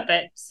away with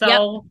it.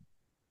 So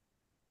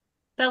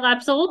they'll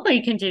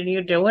absolutely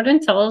continue to do it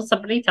until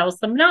somebody tells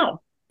them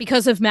no.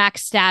 Because of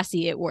Max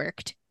Stassi, it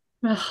worked.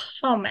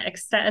 Oh,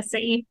 Max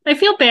Stassi. I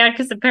feel bad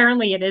because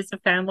apparently it is a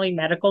family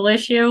medical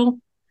issue.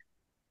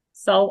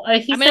 So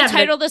I'm going to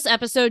title this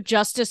episode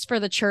Justice for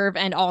the Churve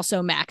and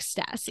also Max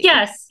Stassi.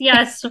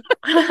 Yes.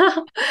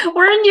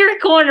 We're in your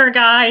corner,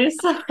 guys.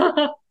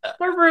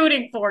 We're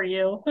rooting for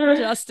you.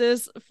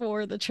 Justice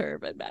for the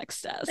Churve and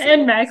Max Stassi.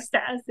 And Max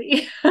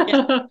Stassi.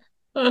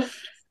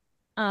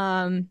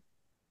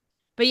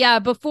 But yeah,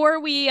 before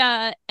we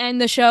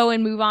end the show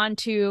and move on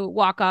to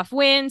walk-off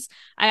wins,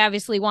 I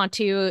obviously want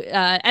to,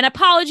 and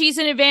apologies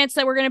in advance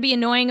that we're going to be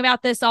annoying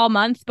about this all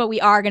month, but we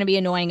are going to be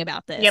annoying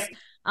about this. Yep.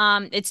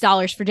 It's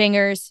Dollars for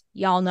Dingers.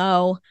 Y'all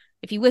know.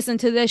 If you listen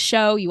to this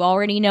show, you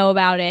already know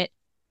about it,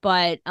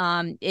 but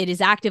it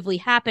is actively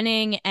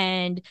happening,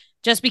 and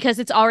just because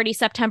it's already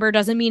September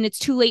doesn't mean it's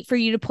too late for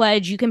you to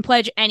pledge. You can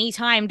pledge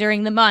anytime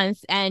during the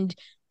month, and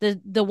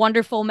the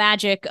wonderful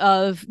magic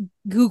of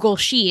Google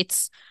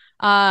Sheets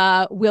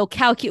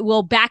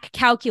will back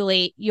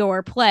calculate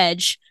your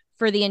pledge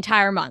for the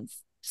entire month.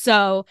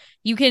 So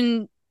you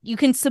can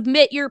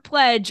submit your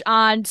pledge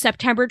on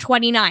September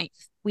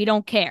 29th. We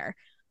don't care.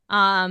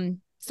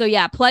 So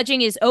yeah,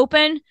 pledging is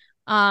open.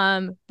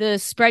 The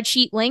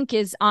spreadsheet link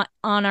is on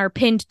our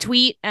pinned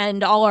tweet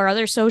and all our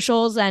other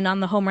socials and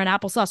on the Home Run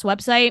Applesauce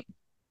website.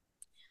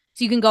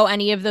 So you can go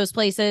any of those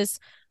places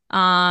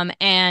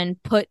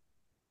and put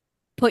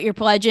your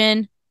pledge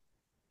in.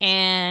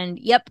 And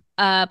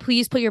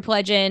please put your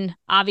pledge in.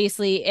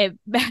 Obviously, it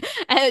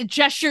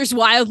gestures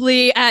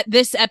wildly at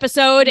this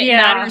episode. It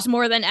matters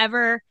more than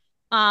ever.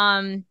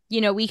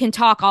 We can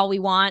talk all we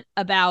want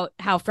about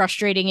how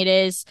frustrating it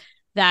is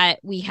that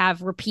we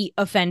have repeat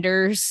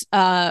offenders,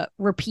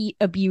 repeat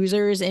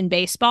abusers in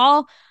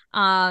baseball.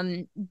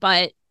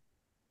 But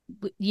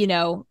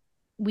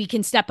we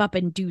can step up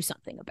and do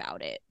something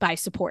about it by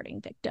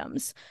supporting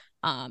victims.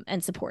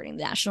 And supporting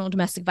the National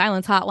Domestic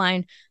Violence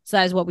Hotline. So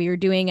that is what we are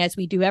doing, as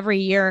we do every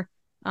year.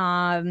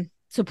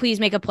 So please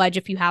make a pledge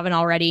if you haven't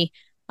already.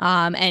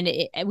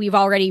 We've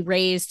already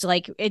raised,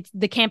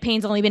 the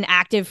campaign's only been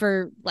active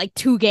for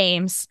 2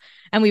 games,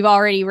 and we've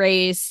already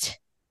raised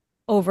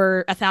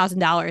over $1,000,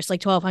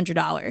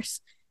 $1,200.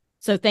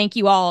 So thank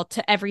you all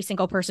to every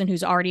single person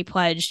who's already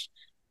pledged.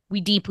 We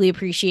deeply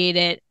appreciate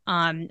it.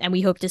 And we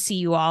hope to see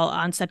you all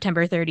on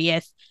September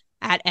 30th.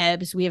 At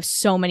Ebbs. We have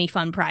so many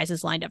fun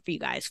prizes lined up for you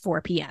guys.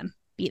 4 p.m.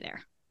 Be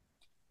there.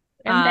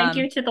 And thank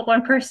you to the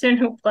one person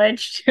who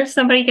pledged if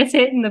somebody gets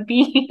hit in the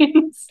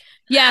beans.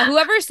 Yeah,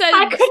 whoever said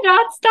I could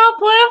not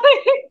stop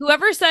laughing.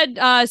 Whoever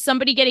said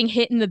somebody getting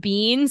hit in the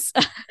beans.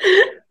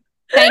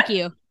 Thank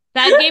you.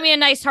 That gave me a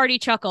nice hearty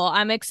chuckle.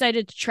 I'm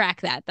excited to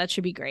track that. That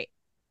should be great.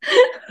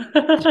 And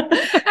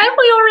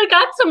we already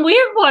got some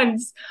weird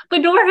ones.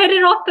 Lindor hit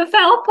it off the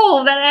foul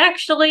pole that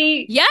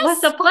actually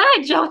was a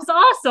pledge. That was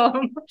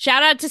awesome.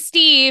 Shout out to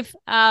Steve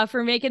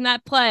for making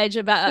that pledge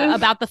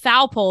about the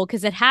foul pole,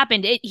 because it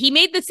happened. He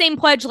made the same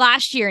pledge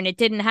last year and it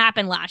didn't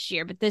happen last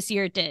year, but this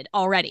year it did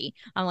already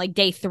on like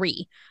day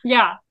 3.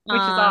 Yeah, which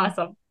is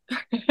awesome.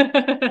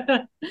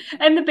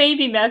 And the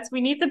baby Mets. We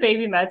need the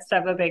baby Mets to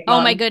have a big one.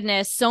 Oh my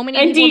goodness. So many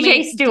and people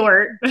DJ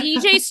Stewart.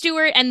 DJ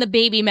Stewart and the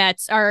baby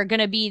Mets are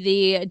going to be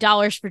the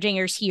Dollars for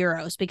Dingers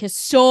heroes, because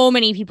so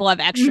many people have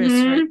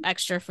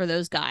extra for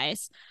those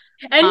guys.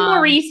 And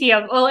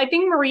Mauricio. Well, I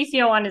think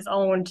Mauricio on his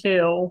own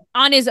too.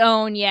 On his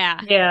own,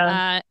 yeah.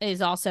 Yeah.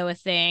 Is also a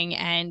thing.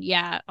 And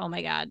yeah, oh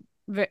my God.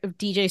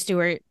 DJ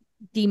Stewart,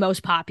 the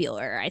most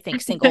popular, I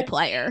think, single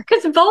player.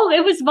 Because it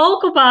was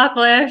Vogelbach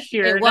last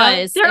year. There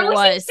always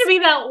seems to be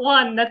that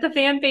one that the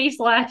fan base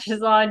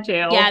latches onto.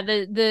 Yeah,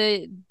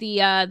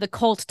 the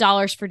cult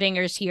Dollars for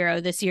Dingers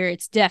hero this year,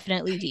 it's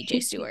definitely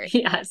DJ Stewart.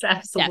 Yes,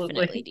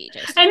 absolutely. Definitely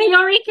DJ Stewart. And he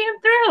already came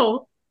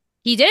through.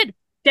 He did.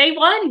 Day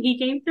 1, he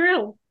came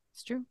through.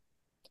 It's true.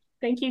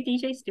 Thank you,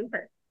 DJ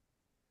Stewart.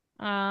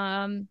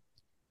 All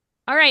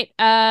right.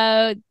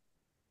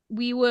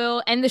 We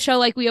will end the show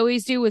like we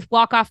always do with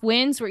walk-off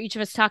wins, where each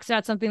of us talks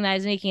about something that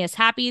is making us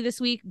happy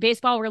this week,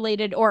 baseball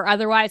related or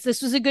otherwise.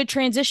 This was a good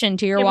transition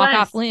to your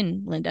walk-off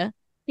win, Linda.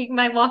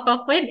 My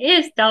walk-off win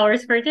is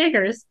Dollars for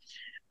Diggers.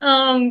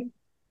 It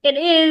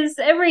is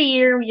every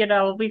year,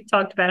 we've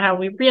talked about how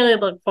we really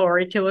look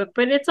forward to it,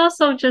 but it's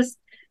also just,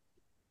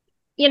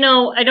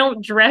 I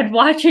don't dread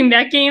watching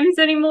Met games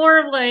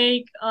anymore.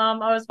 Like,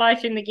 I was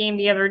watching the game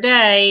the other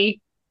day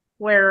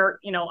where,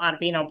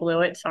 Ottavino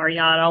blew it. Sorry,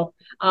 Otto.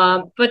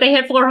 But they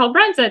had 4 home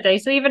runs that day.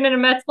 So even in a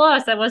Mets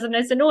loss, I wasn't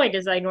as annoyed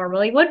as I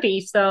normally would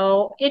be.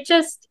 So it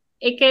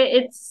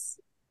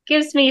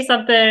gives me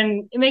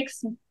something. It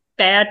makes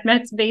bad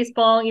Mets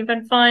baseball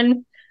even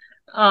fun.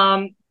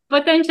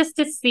 But then just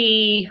to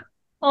see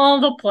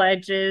all the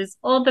pledges,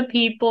 all the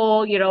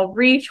people,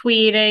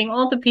 retweeting,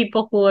 all the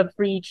people who have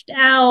reached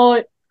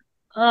out,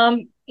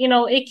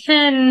 it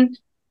can,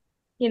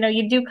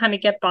 you do kind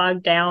of get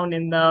bogged down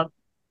in the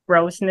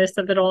grossness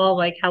of it all,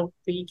 like how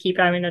we keep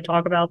having to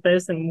talk about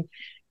this and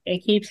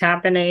it keeps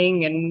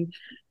happening.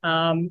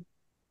 And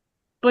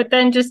but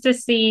then just to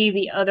see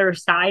the other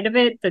side of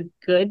it, the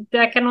good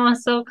that can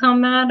also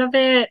come out of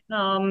it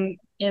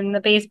in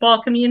the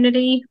baseball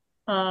community,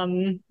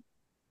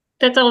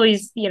 that's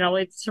always,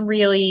 it's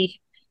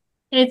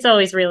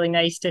always really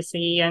nice to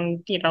see.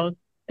 And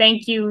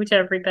thank you to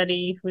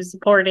everybody who's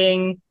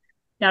supporting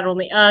not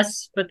only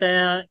us, but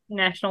the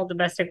National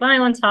Domestic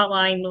Violence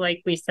Hotline.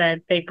 Like we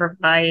said, they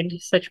provide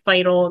such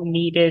vital,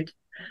 needed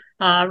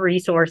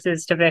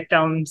resources to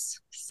victims.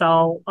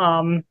 So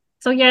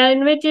yeah,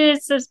 and it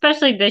is,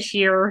 especially this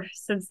year,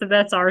 since the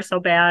Mets are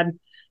so bad,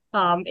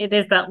 it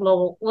is that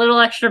little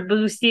extra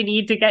boost you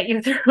need to get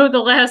you through the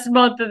last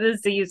month of the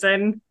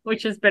season,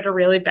 which has been a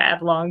really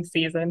bad, long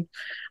season.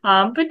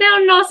 But now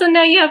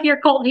you have your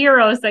cult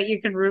heroes that you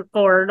can root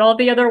for and all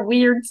the other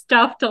weird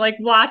stuff to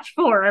watch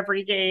for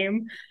every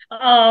game.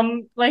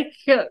 You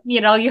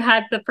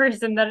had the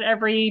person that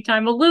every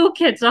time a Luke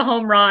hits a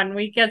home run,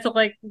 we get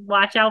to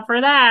watch out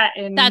for that.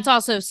 And that's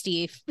also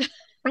Steve.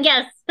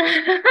 Yes.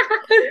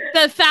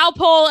 The foul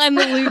pole and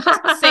the Luke,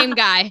 same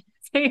guy.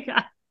 Same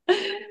guy.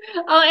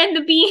 Oh, and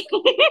the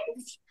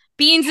Beans.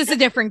 Beans is a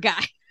different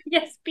guy.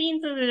 Yes,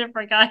 Beans is a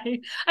different guy.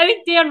 I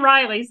think Dan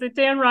Riley. Is it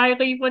Dan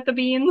Riley with the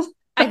Beans?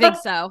 I think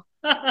so.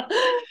 So,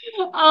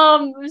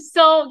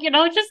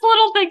 just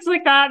little things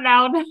like that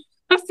now to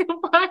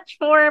watch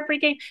for every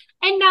game.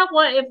 And now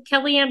what if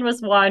Kellyanne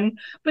was one,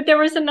 but there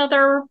was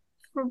another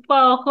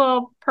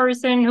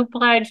person who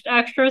pledged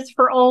extras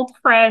for old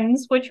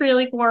friends, which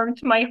really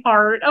warmed my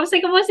heart. I was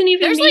like, it wasn't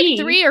even There's me.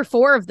 3 or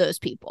 4 of those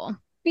people.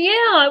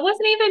 Yeah, it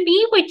wasn't even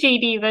me with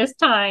JD this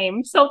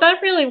time. So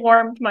that really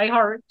warmed my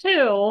heart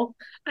too.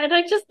 And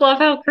I just love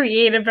how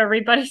creative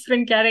everybody's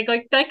been getting.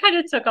 That kind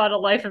of took on a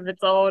life of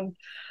its own.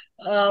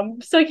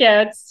 So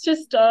yeah, it's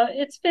just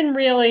it's been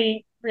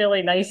really,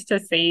 really nice to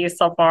see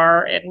so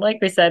far. And like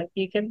we said,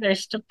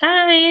 there's still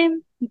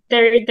time.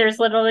 There's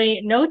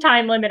literally no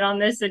time limit on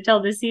this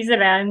until the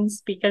season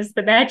ends, because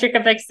the magic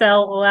of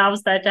Excel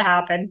allows that to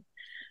happen.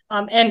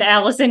 And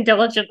Allison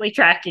diligently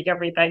tracking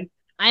everything.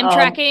 I'm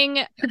tracking,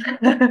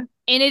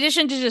 in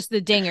addition to just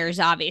the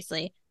dingers,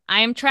 obviously,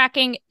 I am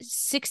tracking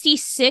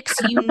 66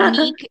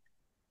 unique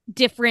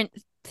different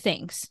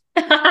things.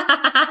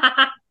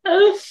 That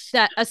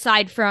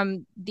aside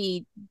from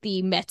the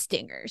Mets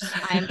dingers,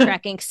 I am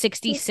tracking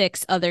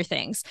 66 other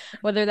things,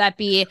 whether that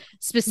be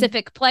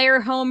specific player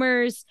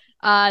homers,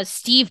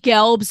 Steve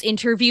Gelb's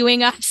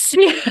interviewing us,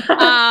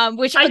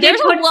 which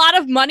there's a lot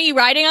of money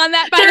riding on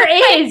that.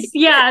 There is,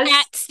 yes.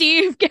 At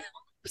Steve Gelb.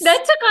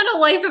 That took on a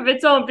life of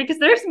its own, because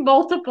there's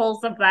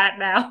multiples of that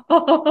now.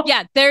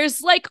 Yeah,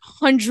 there's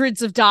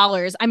hundreds of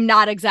dollars. I'm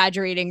not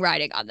exaggerating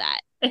riding on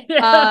that.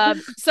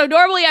 So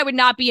normally I would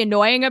not be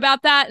annoying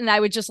about that, and I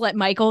would just let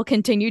Michael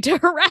continue to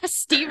harass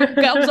Steve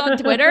Gums on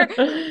Twitter.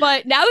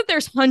 But now that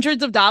there's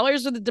hundreds of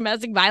dollars for the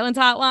domestic violence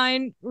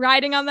hotline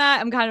riding on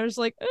that, I'm kind of just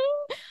like,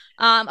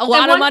 a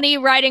lot of money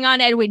riding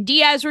on Edwin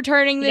Diaz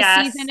returning this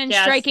season and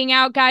striking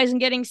out guys and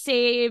getting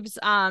saves.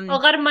 A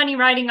lot of money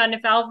riding on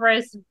if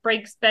Alvarez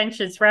breaks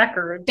Bench's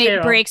record.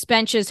 Breaks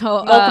Bench's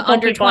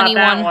under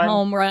 21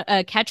 home run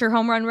catcher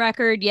home run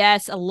record.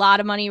 Yes, a lot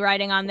of money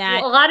riding on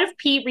that. Well, a lot of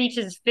Pete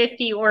reaches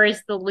 50 or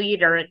is the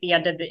leader at the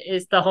end of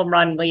is the home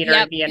run leader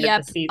at the end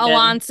of the season.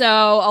 Alonso,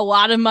 a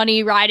lot of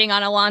money riding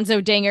on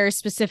Alonso Dingers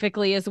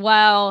specifically as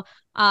well.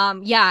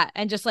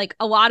 And just like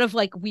a lot of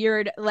like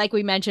weird, like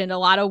we mentioned, a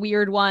lot of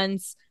weird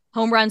ones.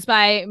 Home runs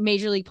by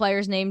major league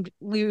players named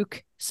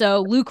Luke.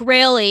 So Luke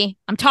Raley,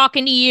 I'm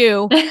talking to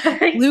you.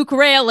 Luke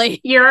Raley.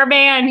 You're a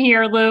man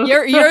here, Luke.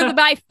 You're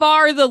by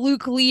far the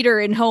Luke leader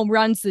in home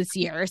runs this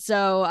year.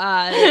 So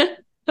I'm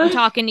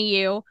talking to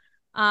you.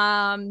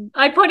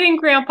 I put in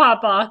Grandpa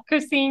Buck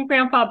because seeing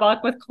Grandpa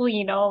Buck with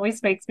Colleen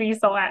always makes me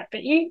so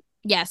happy.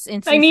 Yes.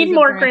 I need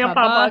more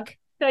Grandpa Buck.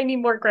 I need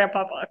more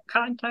Grandpa Buck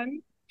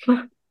content.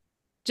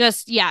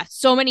 Just,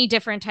 so many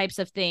different types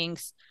of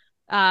things.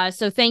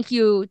 So thank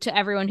you to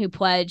everyone who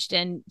pledged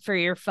and for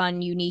your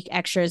fun, unique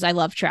extras. I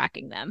love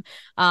tracking them.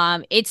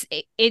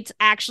 It's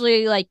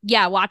actually like,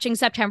 watching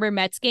September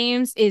Mets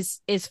games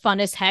is fun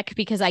as heck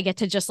because I get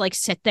to just like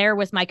sit there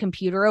with my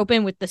computer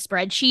open with the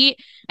spreadsheet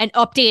and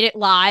update it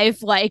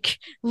live, like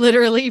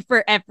literally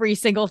for every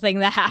single thing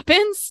that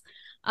happens.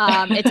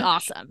 It's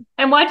awesome.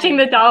 And watching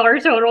the dollar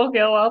total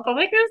go up, I'm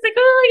like,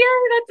 oh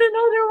yeah, that's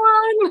another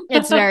one.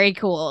 It's very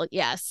cool.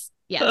 Yes.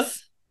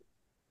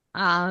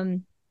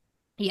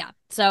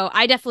 So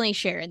I definitely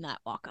share in that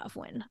walk-off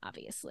win,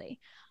 obviously.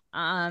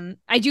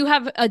 I do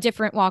have a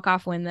different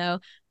walk-off win though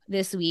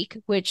this week,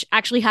 which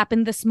actually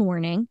happened this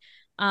morning.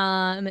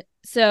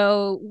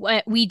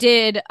 So we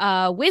did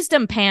a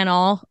wisdom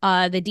panel,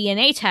 the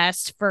DNA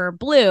test for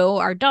Blue,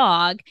 our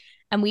dog,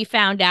 and we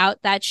found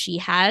out that she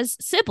has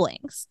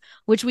siblings,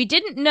 which we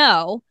didn't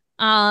know.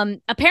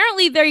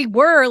 Apparently there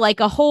were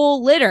like a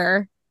whole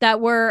litter that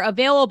were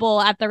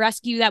available at the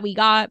rescue that we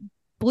got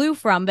Blue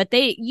from, but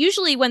they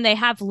usually, when they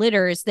have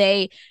litters,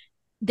 they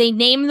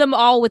name them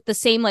all with the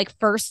same like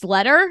first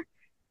letter,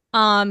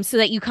 so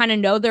that you kind of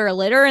know they're a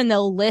litter, and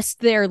they'll list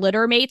their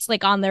litter mates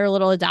like on their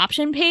little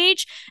adoption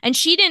page. And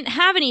she didn't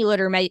have any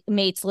litter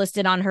mates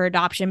listed on her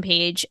adoption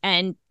page,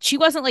 and she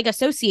wasn't like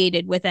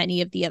associated with any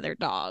of the other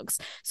dogs,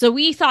 so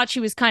we thought she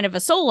was kind of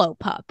a solo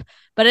pup.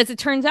 But as it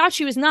turns out,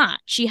 she was not.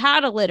 She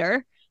had a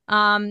litter,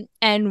 and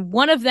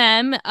one of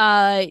them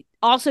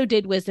also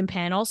did wisdom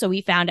panel, so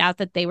we found out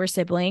that they were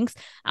siblings,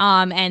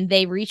 and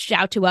they reached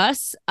out to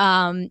us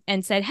and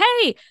said,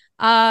 hey,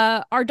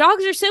 our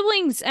dogs are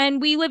siblings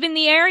and we live in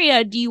the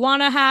area, do you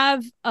want to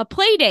have a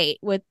play date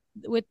with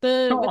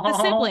the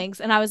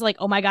siblings? And I was like,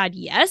 oh my god,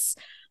 yes.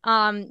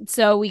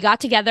 So we got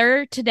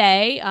together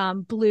today,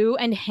 Blue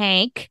and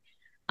Hank,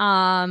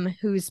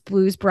 who's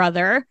Blue's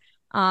brother,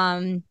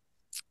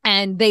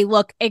 and they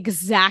look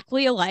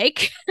exactly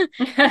alike,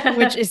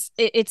 which is,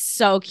 it's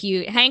so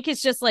cute. Hank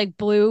is just like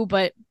Blue,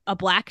 but a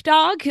black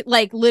dog,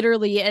 like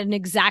literally an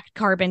exact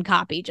carbon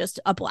copy, just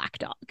a black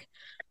dog.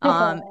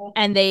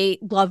 And they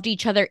loved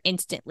each other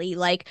instantly.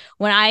 Like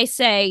when I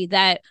say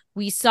that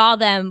we saw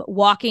them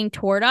walking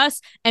toward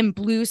us and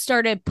Blue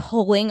started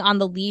pulling on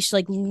the leash,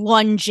 like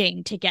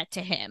lunging to get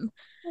to him.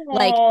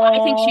 Like, I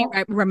think she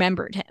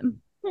remembered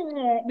him.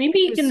 Maybe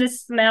even the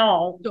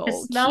smell. So the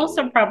smells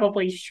are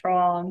probably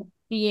strong.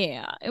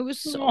 Yeah, it was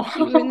so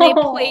cute. And they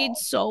played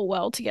so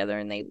well together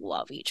and they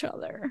love each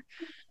other.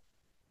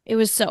 It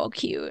was so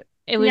cute.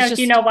 It was just.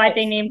 Do you know why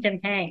they named him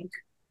Hank?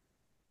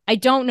 I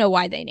don't know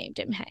why they named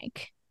him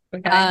Hank.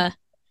 Okay.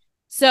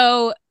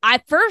 So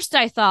at first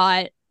I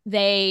thought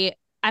that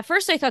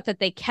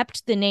they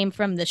kept the name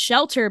from the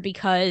shelter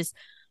because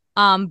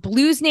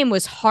Blue's name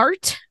was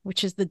Heart,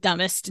 which is the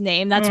dumbest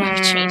name. That's why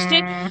I changed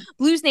it.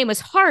 Blue's name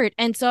was Heart.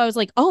 And so I was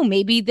like, oh,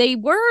 maybe they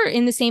were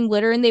in the same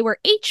litter and they were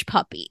H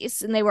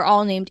puppies and they were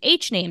all named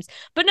H names.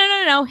 But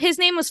no. His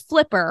name was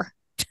Flipper.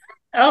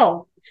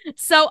 Oh.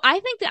 So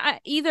I think that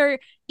either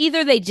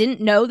they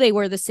didn't know they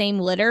were the same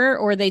litter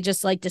or they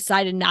just like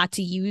decided not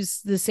to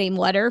use the same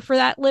letter for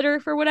that litter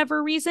for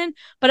whatever reason.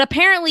 But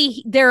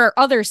apparently there are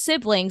other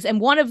siblings,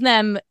 and one of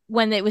them,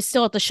 when it was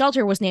still at the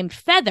shelter, was named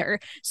Feather.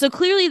 So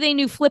clearly they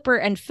knew Flipper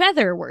and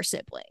Feather were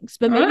siblings,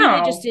 but maybe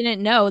they just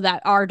didn't know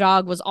that our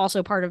dog was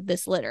also part of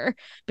this litter,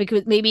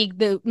 because maybe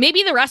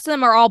the rest of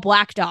them are all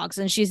black dogs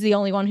and she's the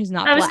only one who's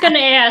not black. I was going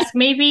to ask,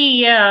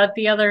 maybe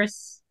the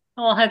others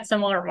all had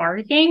similar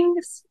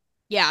markings.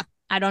 Yeah,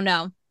 I don't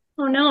know.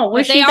 Oh no,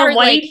 was she the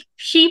white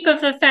sheep of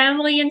the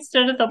family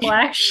instead of the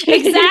black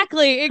sheep?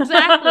 Exactly. Poor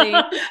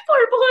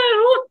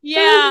Blue.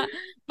 Yeah,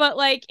 but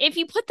like if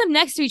you put them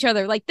next to each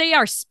other, like they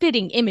are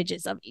spitting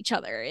images of each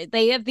other.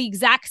 They have the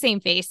exact same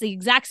face, the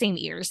exact same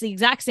ears, the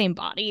exact same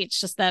body. It's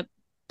just that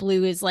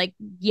Blue is like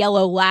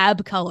yellow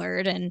lab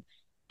colored and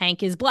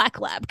Hank is black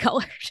lab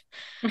colored.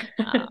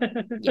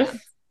 Yeah.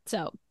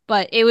 So,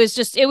 But it was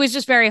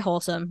just very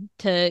wholesome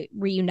to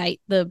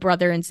reunite the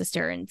brother and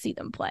sister and see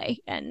them play.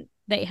 And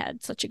they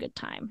had such a good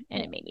time,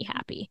 and it made me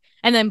happy.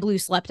 And then Blue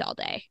slept all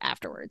day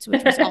afterwards,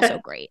 which was also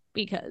great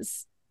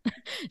because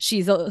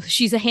she's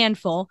a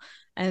handful.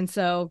 And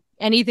so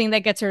anything that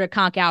gets her to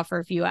conk out for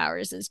a few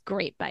hours is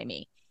great by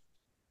me.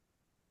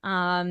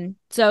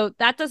 So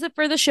that does it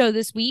for the show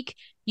this week.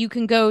 You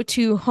can go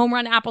to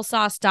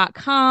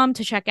homerunapplesauce.com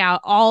to check out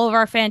all of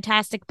our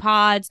fantastic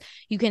pods.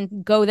 You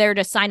can go there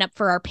to sign up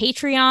for our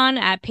Patreon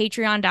at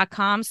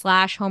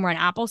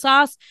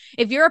patreon.com/homerunapplesauce.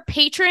 If you're a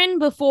patron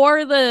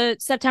before the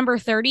September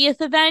 30th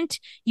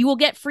event, you will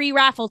get free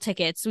raffle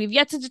tickets. We've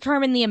yet to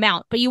determine the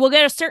amount, but you will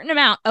get a certain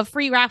amount of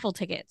free raffle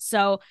tickets.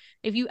 So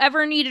if you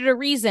ever needed a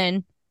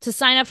reason to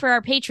sign up for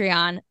our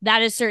Patreon,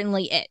 that is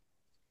certainly it.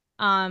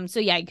 So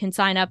yeah, you can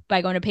sign up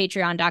by going to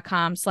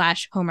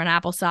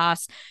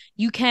patreon.com/homerunapplesauce.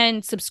 You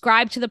can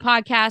subscribe to the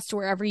podcast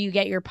wherever you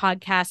get your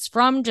podcasts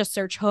from. Just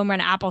search Home Run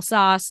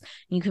Applesauce.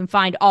 You can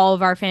find all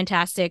of our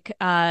fantastic,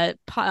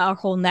 our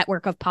whole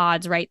network of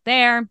pods right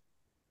there.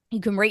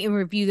 You can rate and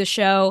review the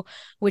show,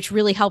 which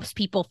really helps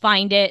people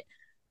find it.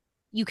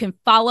 You can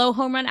follow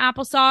Home Run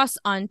Applesauce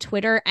on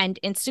Twitter and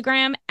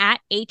Instagram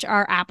at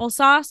HR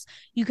Applesauce.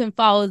 You can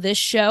follow this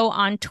show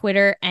on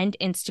Twitter and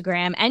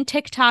Instagram and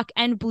TikTok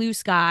and Blue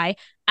Sky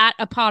at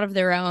A Pod of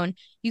Their Own.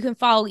 You can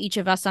follow each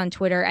of us on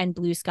Twitter and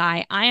Blue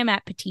Sky. I am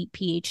at Petite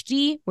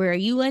PhD. Where are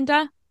you,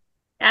 Linda?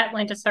 At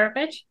Linda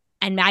Starfish.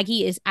 And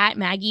Maggie is at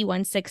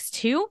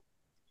Maggie162.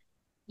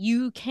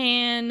 You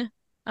can...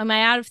 Am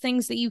I out of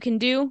things that you can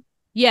do?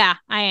 Yeah,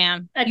 I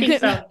am. I think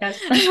so. Yes.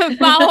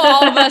 Follow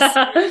all of us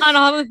on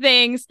all the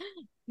things.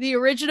 The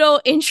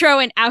original intro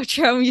and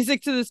outro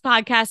music to this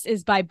podcast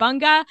is by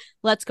Bunga.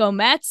 Let's go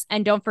Mets.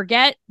 And don't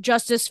forget,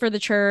 justice for the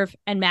Churve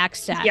and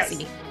Max Stassi.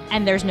 Yes.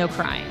 And there's no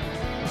crying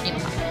in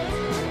college.